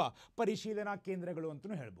 ಅಥವಾ ಪರಿಶೀಲನಾ ಕೇಂದ್ರಗಳು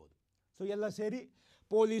ಅಂತಲೂ ಹೇಳ್ಬೋದು. ಸೊ ಎಲ್ಲ ಸೇರಿ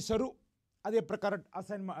ಪೊಲೀಸರು, ಅದೇ ಪ್ರಕಾರ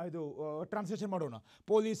ಇದು ಟ್ರಾನ್ಸ್ಲೇಷನ್ ಮಾಡೋಣ.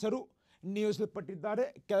 ಪೊಲೀಸರು ನಿಯೋಜಿಸಲ್ಪಟ್ಟಿದ್ದಾರೆ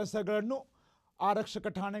ಕೆಲಸಗಳನ್ನು ಆರಕ್ಷಕ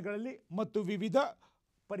ಠಾಣೆಗಳಲ್ಲಿ ಮತ್ತು ವಿವಿಧ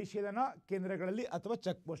ಪರಿಶೀಲನಾ ಕೇಂದ್ರಗಳಲ್ಲಿ ಅಥವಾ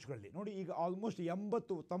ಚೆಕ್ ಪೋಸ್ಟ್ಗಳಲ್ಲಿ. ನೋಡಿ, ಈಗ ಆಲ್ಮೋಸ್ಟ್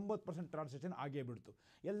 80-90% ಟ್ರಾನ್ಸ್ಲೇಷನ್ ಆಗೇ ಬಿಡ್ತು.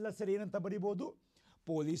 ಎಲ್ಲ ಸರಿ ಏನಂತ ಬರಿಬೋದು?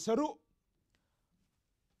 ಪೊಲೀಸರು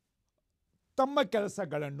ತಮ್ಮ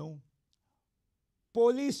ಕೆಲಸಗಳನ್ನು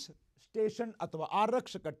ಪೊಲೀಸ್ ಸ್ಟೇಷನ್ ಅಥವಾ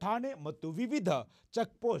ಆರಕ್ಷಕ ಠಾಣೆ ಮತ್ತು ವಿವಿಧ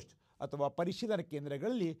ಚೆಕ್ ಪೋಸ್ಟ್ ಅಥವಾ ಪರಿಶೀಲನಾ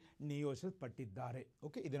ಕೇಂದ್ರಗಳಲ್ಲಿ ನಿಯೋಜಿಸಲ್ಪಟ್ಟಿದ್ದಾರೆ.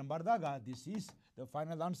 ಓಕೆ, ಇದನ್ನು ಬರೆದಾಗ this is the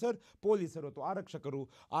final answer. ಪೊಲೀಸರು ಅಥವಾ ಆರಕ್ಷಕರು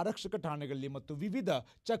ಆರಕ್ಷಕ ಠಾಣೆಗಳಲ್ಲಿ ಮತ್ತು ವಿವಿಧ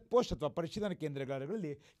ಚೆಕ್ ಪೋಸ್ಟ್ ಅಥವಾ ಪರಿಶೀಲನಾ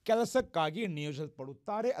ಕೇಂದ್ರಗಳಲ್ಲಿ ಕೆಲಸಕ್ಕಾಗಿ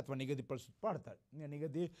ನಿಯೋಜಿಸಲ್ಪಡುತ್ತಾರೆ ಅಥವಾ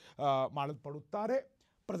ನಿಗದಿ ಮಾಡಲ್ಪಡುತ್ತಾರೆ.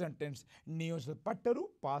 Present tense, ನಿಯೋಜಿಸಲ್ಪಟ್ಟರು.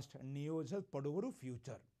 Past, ನಿಯೋಜಿಸಲ್ಪಡುವರು.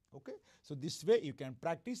 Future. Okay, so this way you can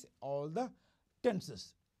practice all the tenses.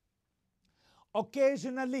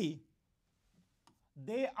 Occasionally,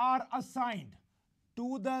 they are assigned to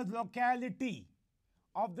the locality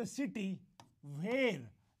of the city where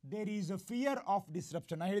there is a fear of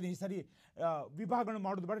disruption. ನಾನು ಹೇಳಿದ್ದೀನಿ, ಸರಿ ವಿಭಾಗವನ್ನು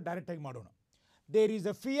ಮಾಡೋದು ಬೇಡ, ಡೈರೆಕ್ಟಾಗಿ ಮಾಡೋಣ. There is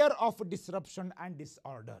a fear of disruption and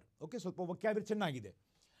disorder. Okay, ಸ್ವಲ್ಪ vocabulary ಚೆನ್ನಾಗಿದೆ.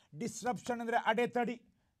 ಡಿಸ್ರಪ್ಷನ್ ಅಂದರೆ ಅಡೆತಡೆ,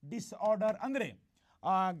 ಡಿಸ್ಆರ್ಡರ್ ಅಂದರೆ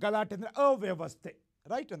ಗಲಾಟೆ ಅಂದರೆ ಅವ್ಯವಸ್ಥೆ,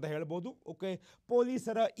 ರೈಟ್ ಅಂತ ಹೇಳ್ಬೋದು. ಓಕೆ,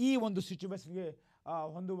 ಪೊಲೀಸರ ಈ ಒಂದು ಸಿಚುವೇಶನ್ಗೆ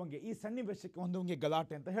ಹೊಂದುವಂಗೆ, ಈ ಸನ್ನಿವೇಶಕ್ಕೆ ಹೊಂದುವಂಗೆ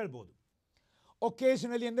ಗಲಾಟೆ ಅಂತ ಹೇಳ್ಬೋದು.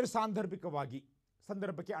 ಒಕೇಶನಲಿ ಅಂದರೆ ಸಾಂದರ್ಭಿಕವಾಗಿ,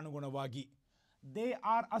 ಸಂದರ್ಭಕ್ಕೆ ಅನುಗುಣವಾಗಿ. ದೇ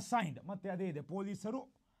ಆರ್ ಅಸೈನ್ಡ್, ಮತ್ತೆ ಅದೇ ಇದೆ, ಪೊಲೀಸರು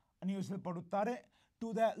ನಿಯೋಜಿಸಲ್ಪಡುತ್ತಾರೆ. ಟು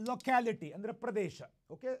ದ ಲೊಕ್ಯಾಲಿಟಿ ಅಂದರೆ ಪ್ರದೇಶ,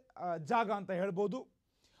 ಓಕೆ, ಜಾಗ ಅಂತ ಹೇಳ್ಬೋದು.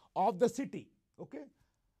 ಆಫ್ ದ ಸಿಟಿ, ಓಕೆ,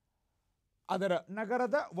 ಅದರ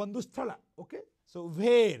ನಗರದ ಒಂದು ಸ್ಥಳ. ಓಕೆ, ಸೊ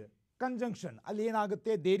ವೇರ್ ಕಂಜಂಕ್ಷನ್, ಅಲ್ಲಿ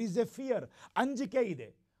ಏನಾಗುತ್ತೆ? ದೇರ್ ಈಸ್ ಎ ಫಿಯರ್, ಅಂಜಿಕೆ ಇದೆ.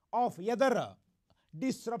 ಆಫ್ ಎದರ?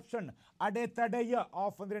 ಡಿಸ್ರಪ್ಷನ್, ಅಡೆತಡೆಯ.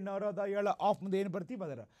 ಆಫ್ ಅಂದರೆ ನರದ ಎಳ, ಆಫ್ ಮುಂದೆ ಏನು ಬರ್ತೀವಿ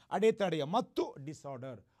ಅದರ, ಅಡೆತಡೆಯ. ಮತ್ತು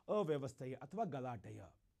ಡಿಸಾರ್ಡರ್, ಅವ್ಯವಸ್ಥೆಯ ಅಥವಾ ಗಲಾಟೆಯ.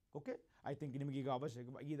 ಓಕೆ, ಐ ಥಿಂಕ್ ನಿಮಗೀಗ ಅವಶ್ಯಕ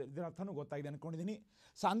ಇದರ ಅರ್ಥನೂ ಗೊತ್ತಾಗಿದೆ ಅಂದ್ಕೊಂಡಿದ್ದೀನಿ.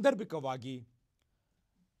 ಸಾಂದರ್ಭಿಕವಾಗಿ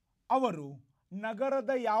ಅವರು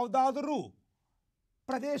ನಗರದ ಯಾವುದಾದರೂ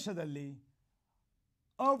ಪ್ರದೇಶದಲ್ಲಿ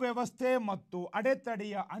ಅವ್ಯವಸ್ಥೆ ಮತ್ತು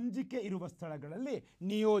ಅಡೆತಡೆಯ ಅಂಜಿಕೆ ಇರುವ ಸ್ಥಳಗಳಲ್ಲಿ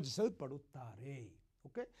ನಿಯೋಜಿಸಲ್ಪಡುತ್ತಾರೆ.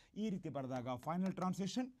 ಓಕೆ, ಈ ರೀತಿ ಬರೆದಾಗ ಫೈನಲ್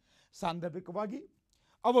ಟ್ರಾನ್ಸ್ಲೇಷನ್, ಸಾಂದರ್ಭಿಕವಾಗಿ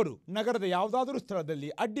ಅವರು ನಗರದ ಯಾವುದಾದರೂ ಸ್ಥಳದಲ್ಲಿ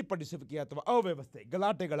ಅಡ್ಡಿಪಡಿಸುವಿಕೆ ಅಥವಾ ಅವ್ಯವಸ್ಥೆ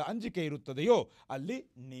ಗಲಾಟೆಗಳ ಅಂಜಿಕೆ ಇರುತ್ತದೆಯೋ ಅಲ್ಲಿ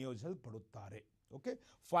ನಿಯೋಜಿಸಲ್ಪಡುತ್ತಾರೆ. Okay,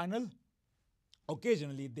 final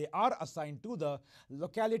occasionally they are assigned to the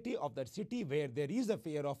locality of that city where there is a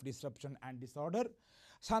fear of disruption and disorder.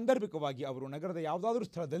 ಸಾಂದರ್ಭಿಕವಾಗಿ ಅವರು ನಗರದ ಯಾವುದಾದರೂ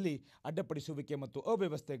ಸ್ಥಳದಲ್ಲಿ ಅಡ್ಡಿಪಡಿಸುವಿಕೆ ಮತ್ತು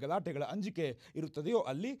ಅವ್ಯವಸ್ಥೆ ಗಲಾಟೆಗಳ ಅಂಜಿಕೆ ಇರುತ್ತದೆಯೋ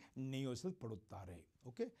ಅಲ್ಲಿ ನಿಯೋಜಿಸಲ್ಪಡುತ್ತಾರೆ.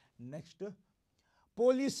 ಓಕೆ, ನೆಕ್ಸ್ಟ್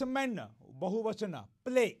ಪೊಲೀಸ್ಮೆನ್ ಬಹುವಚನ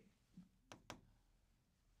ಪ್ಲೇ.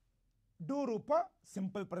 ಡೂ ರೂಪ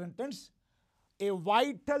simple present tense. A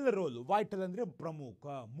vital role, vital ಅಂದರೆ ಪ್ರಮುಖ,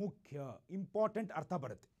 ಮುಖ್ಯ, ಇಂಪಾರ್ಟೆಂಟ್ ಅರ್ಥ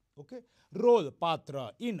ಬರುತ್ತೆ. ಓಕೆ, ರೋಲ್ ಪಾತ್ರ.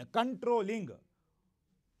 In controlling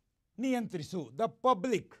ನಿಯಂತ್ರಿಸು. ದ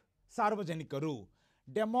ಪಬ್ಲಿಕ್ ಸಾರ್ವಜನಿಕರು.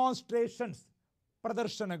 ಡೆಮಾನ್ಸ್ಟ್ರೇಷನ್ಸ್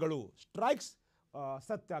ಪ್ರದರ್ಶನಗಳು. ಸ್ಟ್ರೈಕ್ಸ್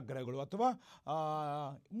ಸತ್ಯಾಗ್ರಹಗಳು ಅಥವಾ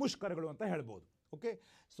ಮುಷ್ಕರಗಳು ಅಂತ ಹೇಳ್ಬೋದು. Okay,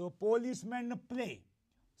 so ಪೊಲೀಸ್ಮೆನ್ play.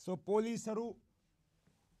 ಸೊ ಪೊಲೀಸರು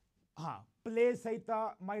ಪ್ಲೇ ಸಹಿತ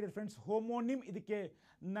ಮೈ ಡಿಯರ್ ಫ್ರೆಂಡ್ಸ್ ಹೋಮೋನಿಮ್. ಇದಕ್ಕೆ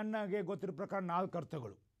ನನಗೆ ಗೊತ್ತಿರೋ ಪ್ರಕಾರ 4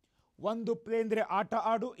 ಅರ್ಥಗಳು. ಒಂದು ಪ್ಲೇ ಅಂದರೆ ಆಟ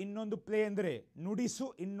ಆಡು, ಇನ್ನೊಂದು ಪ್ಲೇ ಅಂದರೆ ನುಡಿಸು,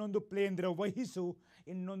 ಇನ್ನೊಂದು ಪ್ಲೇ ಅಂದರೆ ವಹಿಸು,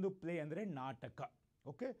 ಇನ್ನೊಂದು ಪ್ಲೇ ಅಂದರೆ ನಾಟಕ.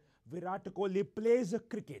 Okay, Virat Kohli place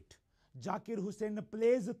cricket. Zakir Hussain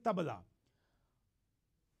place tabla.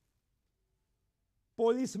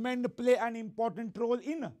 ಪೊಲೀಸ್ಮೆನ್ play on important role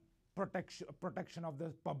in protection of the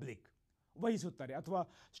public. ವಹಿಸುತ್ತಾರೆ. ಅಥವಾ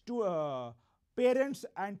parents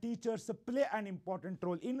and teachers play on important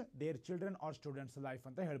role in their children are students life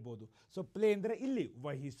ಅಂತ ಹೇಳ್ಬೋದು. ಸೊ ಪ್ಲೇ ಅಂದರೆ ಇಲ್ಲಿ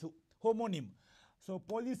ವಹಿಸು, ಹೋಮೋನಿಮ್. ಸೊ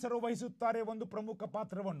ಪೊಲೀಸರು ವಹಿಸುತ್ತಾರೆ ಒಂದು ಪ್ರಮುಖ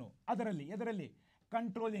ಪಾತ್ರವನ್ನು. ಎದರಲ್ಲಿ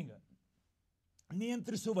ಕಂಟ್ರೋಲಿಂಗ್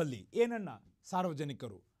ನಿಯಂತ್ರಿಸುವಲ್ಲಿ. ಏನನ್ನ?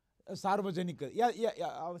 ಸಾರ್ವಜನಿಕರು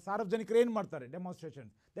ಏನು ಮಾಡ್ತಾರೆ? ಡೆಮಾನ್ಸ್ಟ್ರೇಷನ್,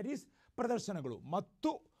 ದಟ್ ಈಸ್ ಪ್ರದರ್ಶನಗಳು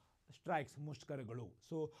ಮತ್ತು ಸ್ಟ್ರೈಕ್ಸ್ ಮುಷ್ಕರಗಳು.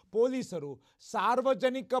 ಸೊ ಪೊಲೀಸರು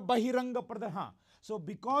ಸಾರ್ವಜನಿಕ ಬಹಿರಂಗ so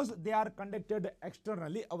because they are conducted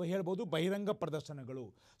externally, ಅವು ಹೇಳ್ಬೋದು ಬಹಿರಂಗ ಪ್ರದರ್ಶನಗಳು.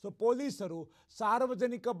 ಸೊ ಪೊಲೀಸರು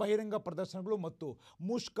ಸಾರ್ವಜನಿಕ ಬಹಿರಂಗ ಪ್ರದರ್ಶನಗಳು ಮತ್ತು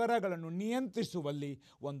ಮುಷ್ಕರಗಳನ್ನು ನಿಯಂತ್ರಿಸುವಲ್ಲಿ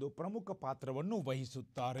ಒಂದು ಪ್ರಮುಖ ಪಾತ್ರವನ್ನು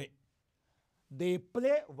ವಹಿಸುತ್ತಾರೆ. ದೇ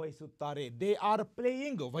ಪ್ಲೇ ವಹಿಸುತ್ತಾರೆ. They are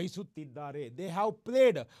playing ವಹಿಸುತ್ತಿದ್ದಾರೆ. They have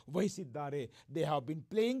played ವಹಿಸಿದ್ದಾರೆ. ದೇ ಹ್ಯಾವ್ ಬಿನ್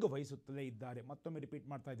ಪ್ಲೇಯಿಂಗ್ ವಹಿಸುತ್ತಲೇ ಇದ್ದಾರೆ. ಮತ್ತೊಮ್ಮೆ ರಿಪೀಟ್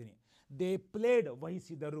ಮಾಡ್ತಾ ಇದ್ದೀನಿ. ದೇ ಪ್ಲೇಡ್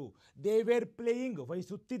ವಹಿಸಿದರು. They were playing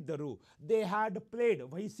ವಹಿಸುತ್ತಿದ್ದರು. They had played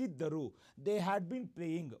ವಹಿಸಿದ್ದರು. ದೇ ಹ್ಯಾಡ್ ಬಿನ್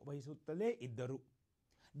ಪ್ಲೇಯಿಂಗ್ ವಹಿಸುತ್ತಲೇ ಇದ್ದರು.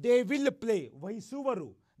 ದೇ ವಿಲ್ ಪ್ಲೇ ವಹಿಸುವರು.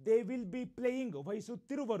 They will be playing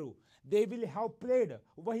ವಹಿಸುತ್ತಿರುವರು. They will have played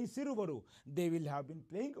ವಹಿಸಿರುವರು. They will have been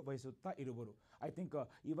playing ವಹಿಸುತ್ತಾ ಇರುವರು. ಐ ಥಿಂಕ್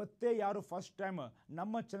ಇವತ್ತೇ ಯಾರು ಫಸ್ಟ್ ಟೈಮ್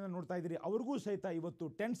ನಮ್ಮ channel ನೋಡ್ತಾ ಇದ್ದೀರಿ ಅವ್ರಿಗೂ ಸಹಿತ ಇವತ್ತು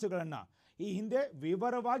ಟೆನ್ಸ್ಗಳನ್ನು ಈ ಹಿಂದೆ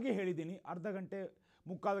ವಿವರವಾಗಿ ಹೇಳಿದ್ದೀನಿ, ಅರ್ಧ ಗಂಟೆ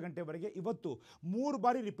ಮುಕ್ಕಾಲು ಗಂಟೆವರೆಗೆ. ಇವತ್ತು 3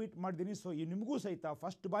 ಬಾರಿ ರಿಪೀಟ್ ಮಾಡಿದ್ದೀನಿ. ಸೊ ಈ ನಿಮಗೂ ಸಹಿತ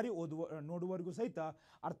ಫಸ್ಟ್ ಬಾರಿ ನೋಡುವವರೆಗೂ ಸಹಿತ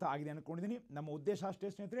ಅರ್ಥ ಆಗಿದೆ ಅಂದ್ಕೊಂಡಿದ್ದೀನಿ. ನಮ್ಮ ಉದ್ದೇಶ ಅಷ್ಟೇ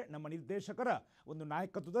ಸ್ನೇಹಿತರೆ, ನಮ್ಮ ನಿರ್ದೇಶಕರ ಒಂದು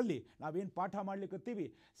ನಾಯಕತ್ವದಲ್ಲಿ ನಾವೇನು ಪಾಠ ಮಾಡಲಿಕ್ಕತ್ತೀವಿ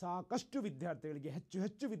ಸಾಕಷ್ಟು ವಿದ್ಯಾರ್ಥಿಗಳಿಗೆ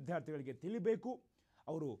ಹೆಚ್ಚು ವಿದ್ಯಾರ್ಥಿಗಳಿಗೆ ತಿಳಿಬೇಕು.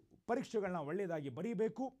 ಅವರು ಪರೀಕ್ಷೆಗಳನ್ನ ಒಳ್ಳೆಯದಾಗಿ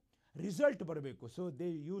ಬರೀಬೇಕು, ರಿಸಲ್ಟ್ ಬರಬೇಕು. So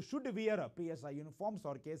you should wear PSI uniforms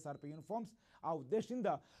R KSRP uniforms. ಆ ಉದ್ದೇಶದಿಂದ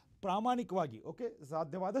ಪ್ರಾಮಾಣಿಕವಾಗಿ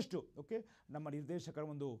ಸಾಧ್ಯವಾದಷ್ಟು ನಮ್ಮ ನಿರ್ದೇಶಕರ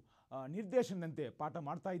ಒಂದು ನಿರ್ದೇಶನದಂತೆ ಪಾಠ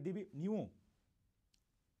ಮಾಡ್ತಾ ಇದ್ದೀವಿ. ನೀವು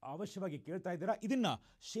ಅವಶ್ಯವಾಗಿ ಕೇಳ್ತಾ ಇದ್ದೀರಾ. ಇದನ್ನು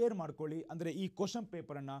ಶೇರ್ ಮಾಡ್ಕೊಳ್ಳಿ. ಅಂದರೆ ಈ ಕ್ವಶನ್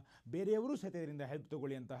ಪೇಪರನ್ನು ಬೇರೆಯವರು ಸಹಿತ ಇದರಿಂದ ಹೆಲ್ಪ್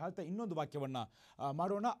ತಗೊಳ್ಳಿ ಅಂತ ಹೇಳ್ತಾ ಇನ್ನೊಂದು ವಾಕ್ಯವನ್ನು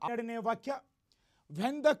ಮಾಡೋಣ. 2ನೇ ವಾಕ್ಯ.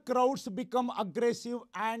 When the crowds become aggressive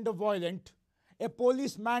and violent, A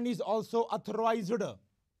police man is also authorised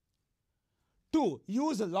to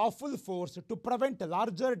use lawful force to prevent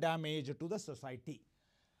larger damage to the society.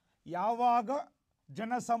 ಯಾವಾಗ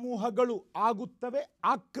ಜನಸಮೂಹಗಳು ಆಗುತ್ತವೆ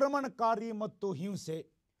ಆಕ್ರಮಣಕಾರಿ ಮತ್ತು ಹಿಂಸೆ,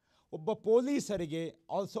 ಒಬ್ಬ ಪೊಲೀಸರಿಗೆ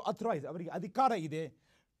ಆಲ್ಸೋ ಅಥರೈಸ್, ಅವರಿಗೆ ಅಧಿಕಾರ ಇದೆ,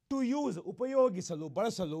 ಟು ಯೂಸ್ ಉಪಯೋಗಿಸಲು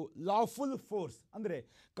ಬಳಸಲು, ಲಾಫುಲ್ ಫೋರ್ಸ್ ಅಂದರೆ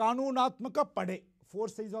ಕಾನೂನಾತ್ಮಕ ಪಡೆ,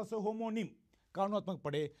 ಫೋರ್ಸ್ ಈಸ್ ಆಲ್ಸೋ ಹೋಮೋನಿಮ್, ಕಾನೂನಾತ್ಮಕ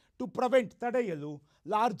ಪಡೆ, ಟು ಪ್ರಿವೆಂಟ್ ತಡೆಯಲು,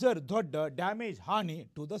 ಲಾರ್ಜರ್ ದೊಡ್ಡ, ಡ್ಯಾಮೇಜ್ ಹಾನಿ,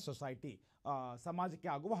 ಟು ದ ಸೊಸೈಟಿ ಸಮಾಜಕ್ಕೆ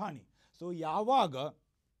ಆಗುವ ಹಾನಿ. ಸೊ ಯಾವಾಗ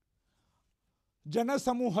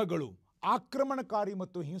ಜನಸಮೂಹಗಳು ಆಕ್ರಮಣಕಾರಿ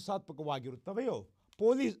ಮತ್ತು ಹಿಂಸಾತ್ಮಕವಾಗಿರುತ್ತವೆಯೋ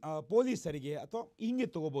ಪೊಲೀಸರಿಗೆ ಅಥವಾ ಹಿಂಗೆ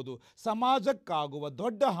ತಗೋಬೋದು, ಸಮಾಜಕ್ಕಾಗುವ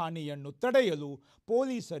ದೊಡ್ಡ ಹಾನಿಯನ್ನು ತಡೆಯಲು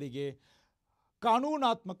ಪೊಲೀಸರಿಗೆ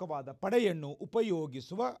ಕಾನೂನಾತ್ಮಕವಾದ ಪಡೆಯನ್ನು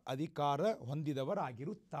ಉಪಯೋಗಿಸುವ ಅಧಿಕಾರ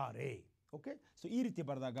ಹೊಂದಿದವರಾಗಿರುತ್ತಾರೆ. ಓಕೆ, ಸೊ ಈ ರೀತಿ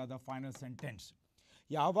ಬರೆದಾಗ ದ ಫೈನಲ್ ಸೆಂಟೆನ್ಸ್.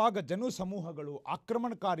 ಯಾವಾಗ ಜನಸಮೂಹಗಳು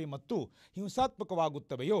ಆಕ್ರಮಣಕಾರಿ ಮತ್ತು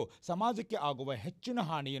ಹಿಂಸಾತ್ಮಕವಾಗುತ್ತವೆಯೋ ಸಮಾಜಕ್ಕೆ ಆಗುವ ಹೆಚ್ಚಿನ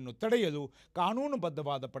ಹಾನಿಯನ್ನು ತಡೆಯಲು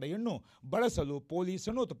ಕಾನೂನುಬದ್ಧವಾದ ಪಡೆಯನ್ನು ಬಳಸಲು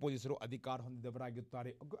ಪೊಲೀಸರು ಅಧಿಕಾರ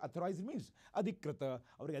ಹೊಂದಿದವರಾಗಿರುತ್ತಾರೆ. ಅಥರೈಸ್ ಮೀನ್ಸ್ ಅಧಿಕೃತ,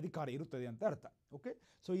 ಅವರಿಗೆ ಅಧಿಕಾರ ಇರುತ್ತದೆ ಅಂತ ಅರ್ಥ. ಓಕೆ,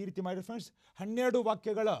 ಸೊ ಈ ರೀತಿ ಮಾಡಿ ಫ್ರೆಂಡ್ಸ್ 12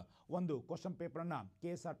 ವಾಕ್ಯಗಳ ಒಂದು question ಪೇಪರನ್ನು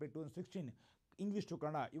KSRP 2016 English to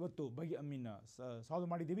Kannada ಇವತ್ತು ಸಾಲ್ವ್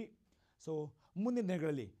ಮಾಡಿದ್ದೀವಿ. ಸೊ ಮುಂದಿನ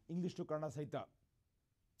ದಿನಗಳಲ್ಲಿ ಇಂಗ್ಲೀಷ್ ಟು ಕನ್ನಡ ಸಹಿತ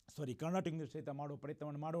ಕನ್ನಡ ಟು ಇಂಗ್ಲೀಷ್ ಸಹಿತ ಮಾಡುವ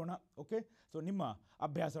ಪ್ರಯತ್ನವನ್ನು ಮಾಡೋಣ. ಓಕೆ, ಸೊ ನಿಮ್ಮ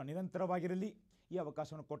ಅಭ್ಯಾಸ ನಿರಂತರವಾಗಿರಲಿ. ಈ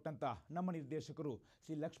ಅವಕಾಶವನ್ನು ಕೊಟ್ಟಂಥ ನಮ್ಮ ನಿರ್ದೇಶಕರು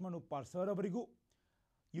ಶ್ರೀ ಲಕ್ಷ್ಮಣ್ ಉಪ್ಪಾರ್ ಸರ್ ಅವರಿಗೂ,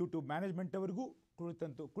 ಯೂಟ್ಯೂಬ್ ಮ್ಯಾನೇಜ್ಮೆಂಟ್ ಅವರಿಗೂ,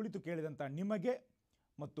 ಕುಳಿತು ಕೇಳಿದಂಥ ನಿಮಗೆ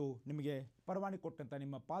ಮತ್ತು ನಿಮಗೆ ಪರವಾನಗಿ ಕೊಟ್ಟಂಥ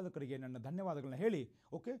ನಿಮ್ಮ ಪಾಲಕರಿಗೆ ನನ್ನ ಧನ್ಯವಾದಗಳನ್ನ ಹೇಳಿ,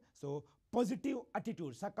 ಓಕೆ, ಸೊ ಪಾಸಿಟಿವ್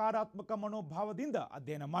ಅಟಿಟ್ಯೂಡ್, ಸಕಾರಾತ್ಮಕ ಮನೋಭಾವದಿಂದ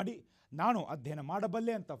ಅಧ್ಯಯನ ಮಾಡಿ. ನಾನು ಅಧ್ಯಯನ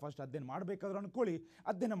ಮಾಡಬಲ್ಲೆ ಅಂತ ಫಸ್ಟ್ ಅಧ್ಯಯನ ಮಾಡಬೇಕಾದ್ರೆ ಅಂದ್ಕೊಳ್ಳಿ,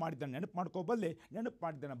 ಅಧ್ಯಯನ ಮಾಡಿದ್ದನ್ನು ನೆನಪು ಮಾಡ್ಕೋಬಲ್ಲೆ, ನೆನಪು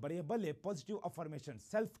ಮಾಡಿದ್ದನ್ನು ಬರೆಯಬಲ್ಲೆ. ಪಾಸಿಟಿವ್ ಅಫರ್ಮೇಷನ್,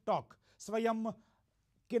 ಸೆಲ್ಫ್ ಟಾಕ್,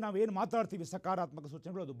 ಸ್ವಯಂಗೆ ನಾವೇನು ಮಾತಾಡ್ತೀವಿ ಸಕಾರಾತ್ಮಕ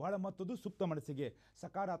ಸೂಚನೆಗಳು, ಅದು ಬಹಳ ಮತ್ತದು. ಸುಪ್ತ ಮನಸ್ಸಿಗೆ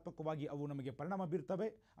ಸಕಾರಾತ್ಮಕವಾಗಿ ಅವು ನಮಗೆ ಪರಿಣಾಮ ಬೀರ್ತವೆ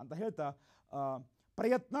ಅಂತ ಹೇಳ್ತಾ,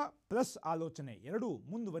 ಪ್ರಯತ್ನ ಪ್ಲಸ್ ಆಲೋಚನೆ ಎರಡೂ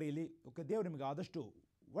ಮುಂದುವರಿಯಲಿ. ಓಕೆ, ದೇವರು ನಿಮಗೆ ಆದಷ್ಟು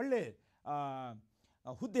ಒಳ್ಳೆ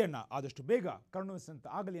ಹುದ್ದೆಯನ್ನು ಆದಷ್ಟು ಬೇಗ ಕರುಣಿಸಂತ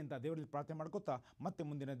ಆಗಲಿ ಅಂತ ದೇವರಲ್ಲಿ ಪ್ರಾರ್ಥನೆ ಮಾಡ್ಕೋತಾ ಮತ್ತೆ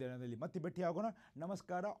ಮುಂದಿನ ದಿನದಲ್ಲಿ ಮತ್ತೆ ಭೇಟಿಯಾಗೋಣ.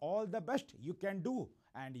 ನಮಸ್ಕಾರ. All the best. You can do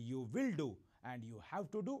and you will do and you have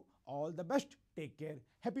to do. All the best. Take care.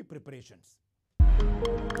 Happy preparations.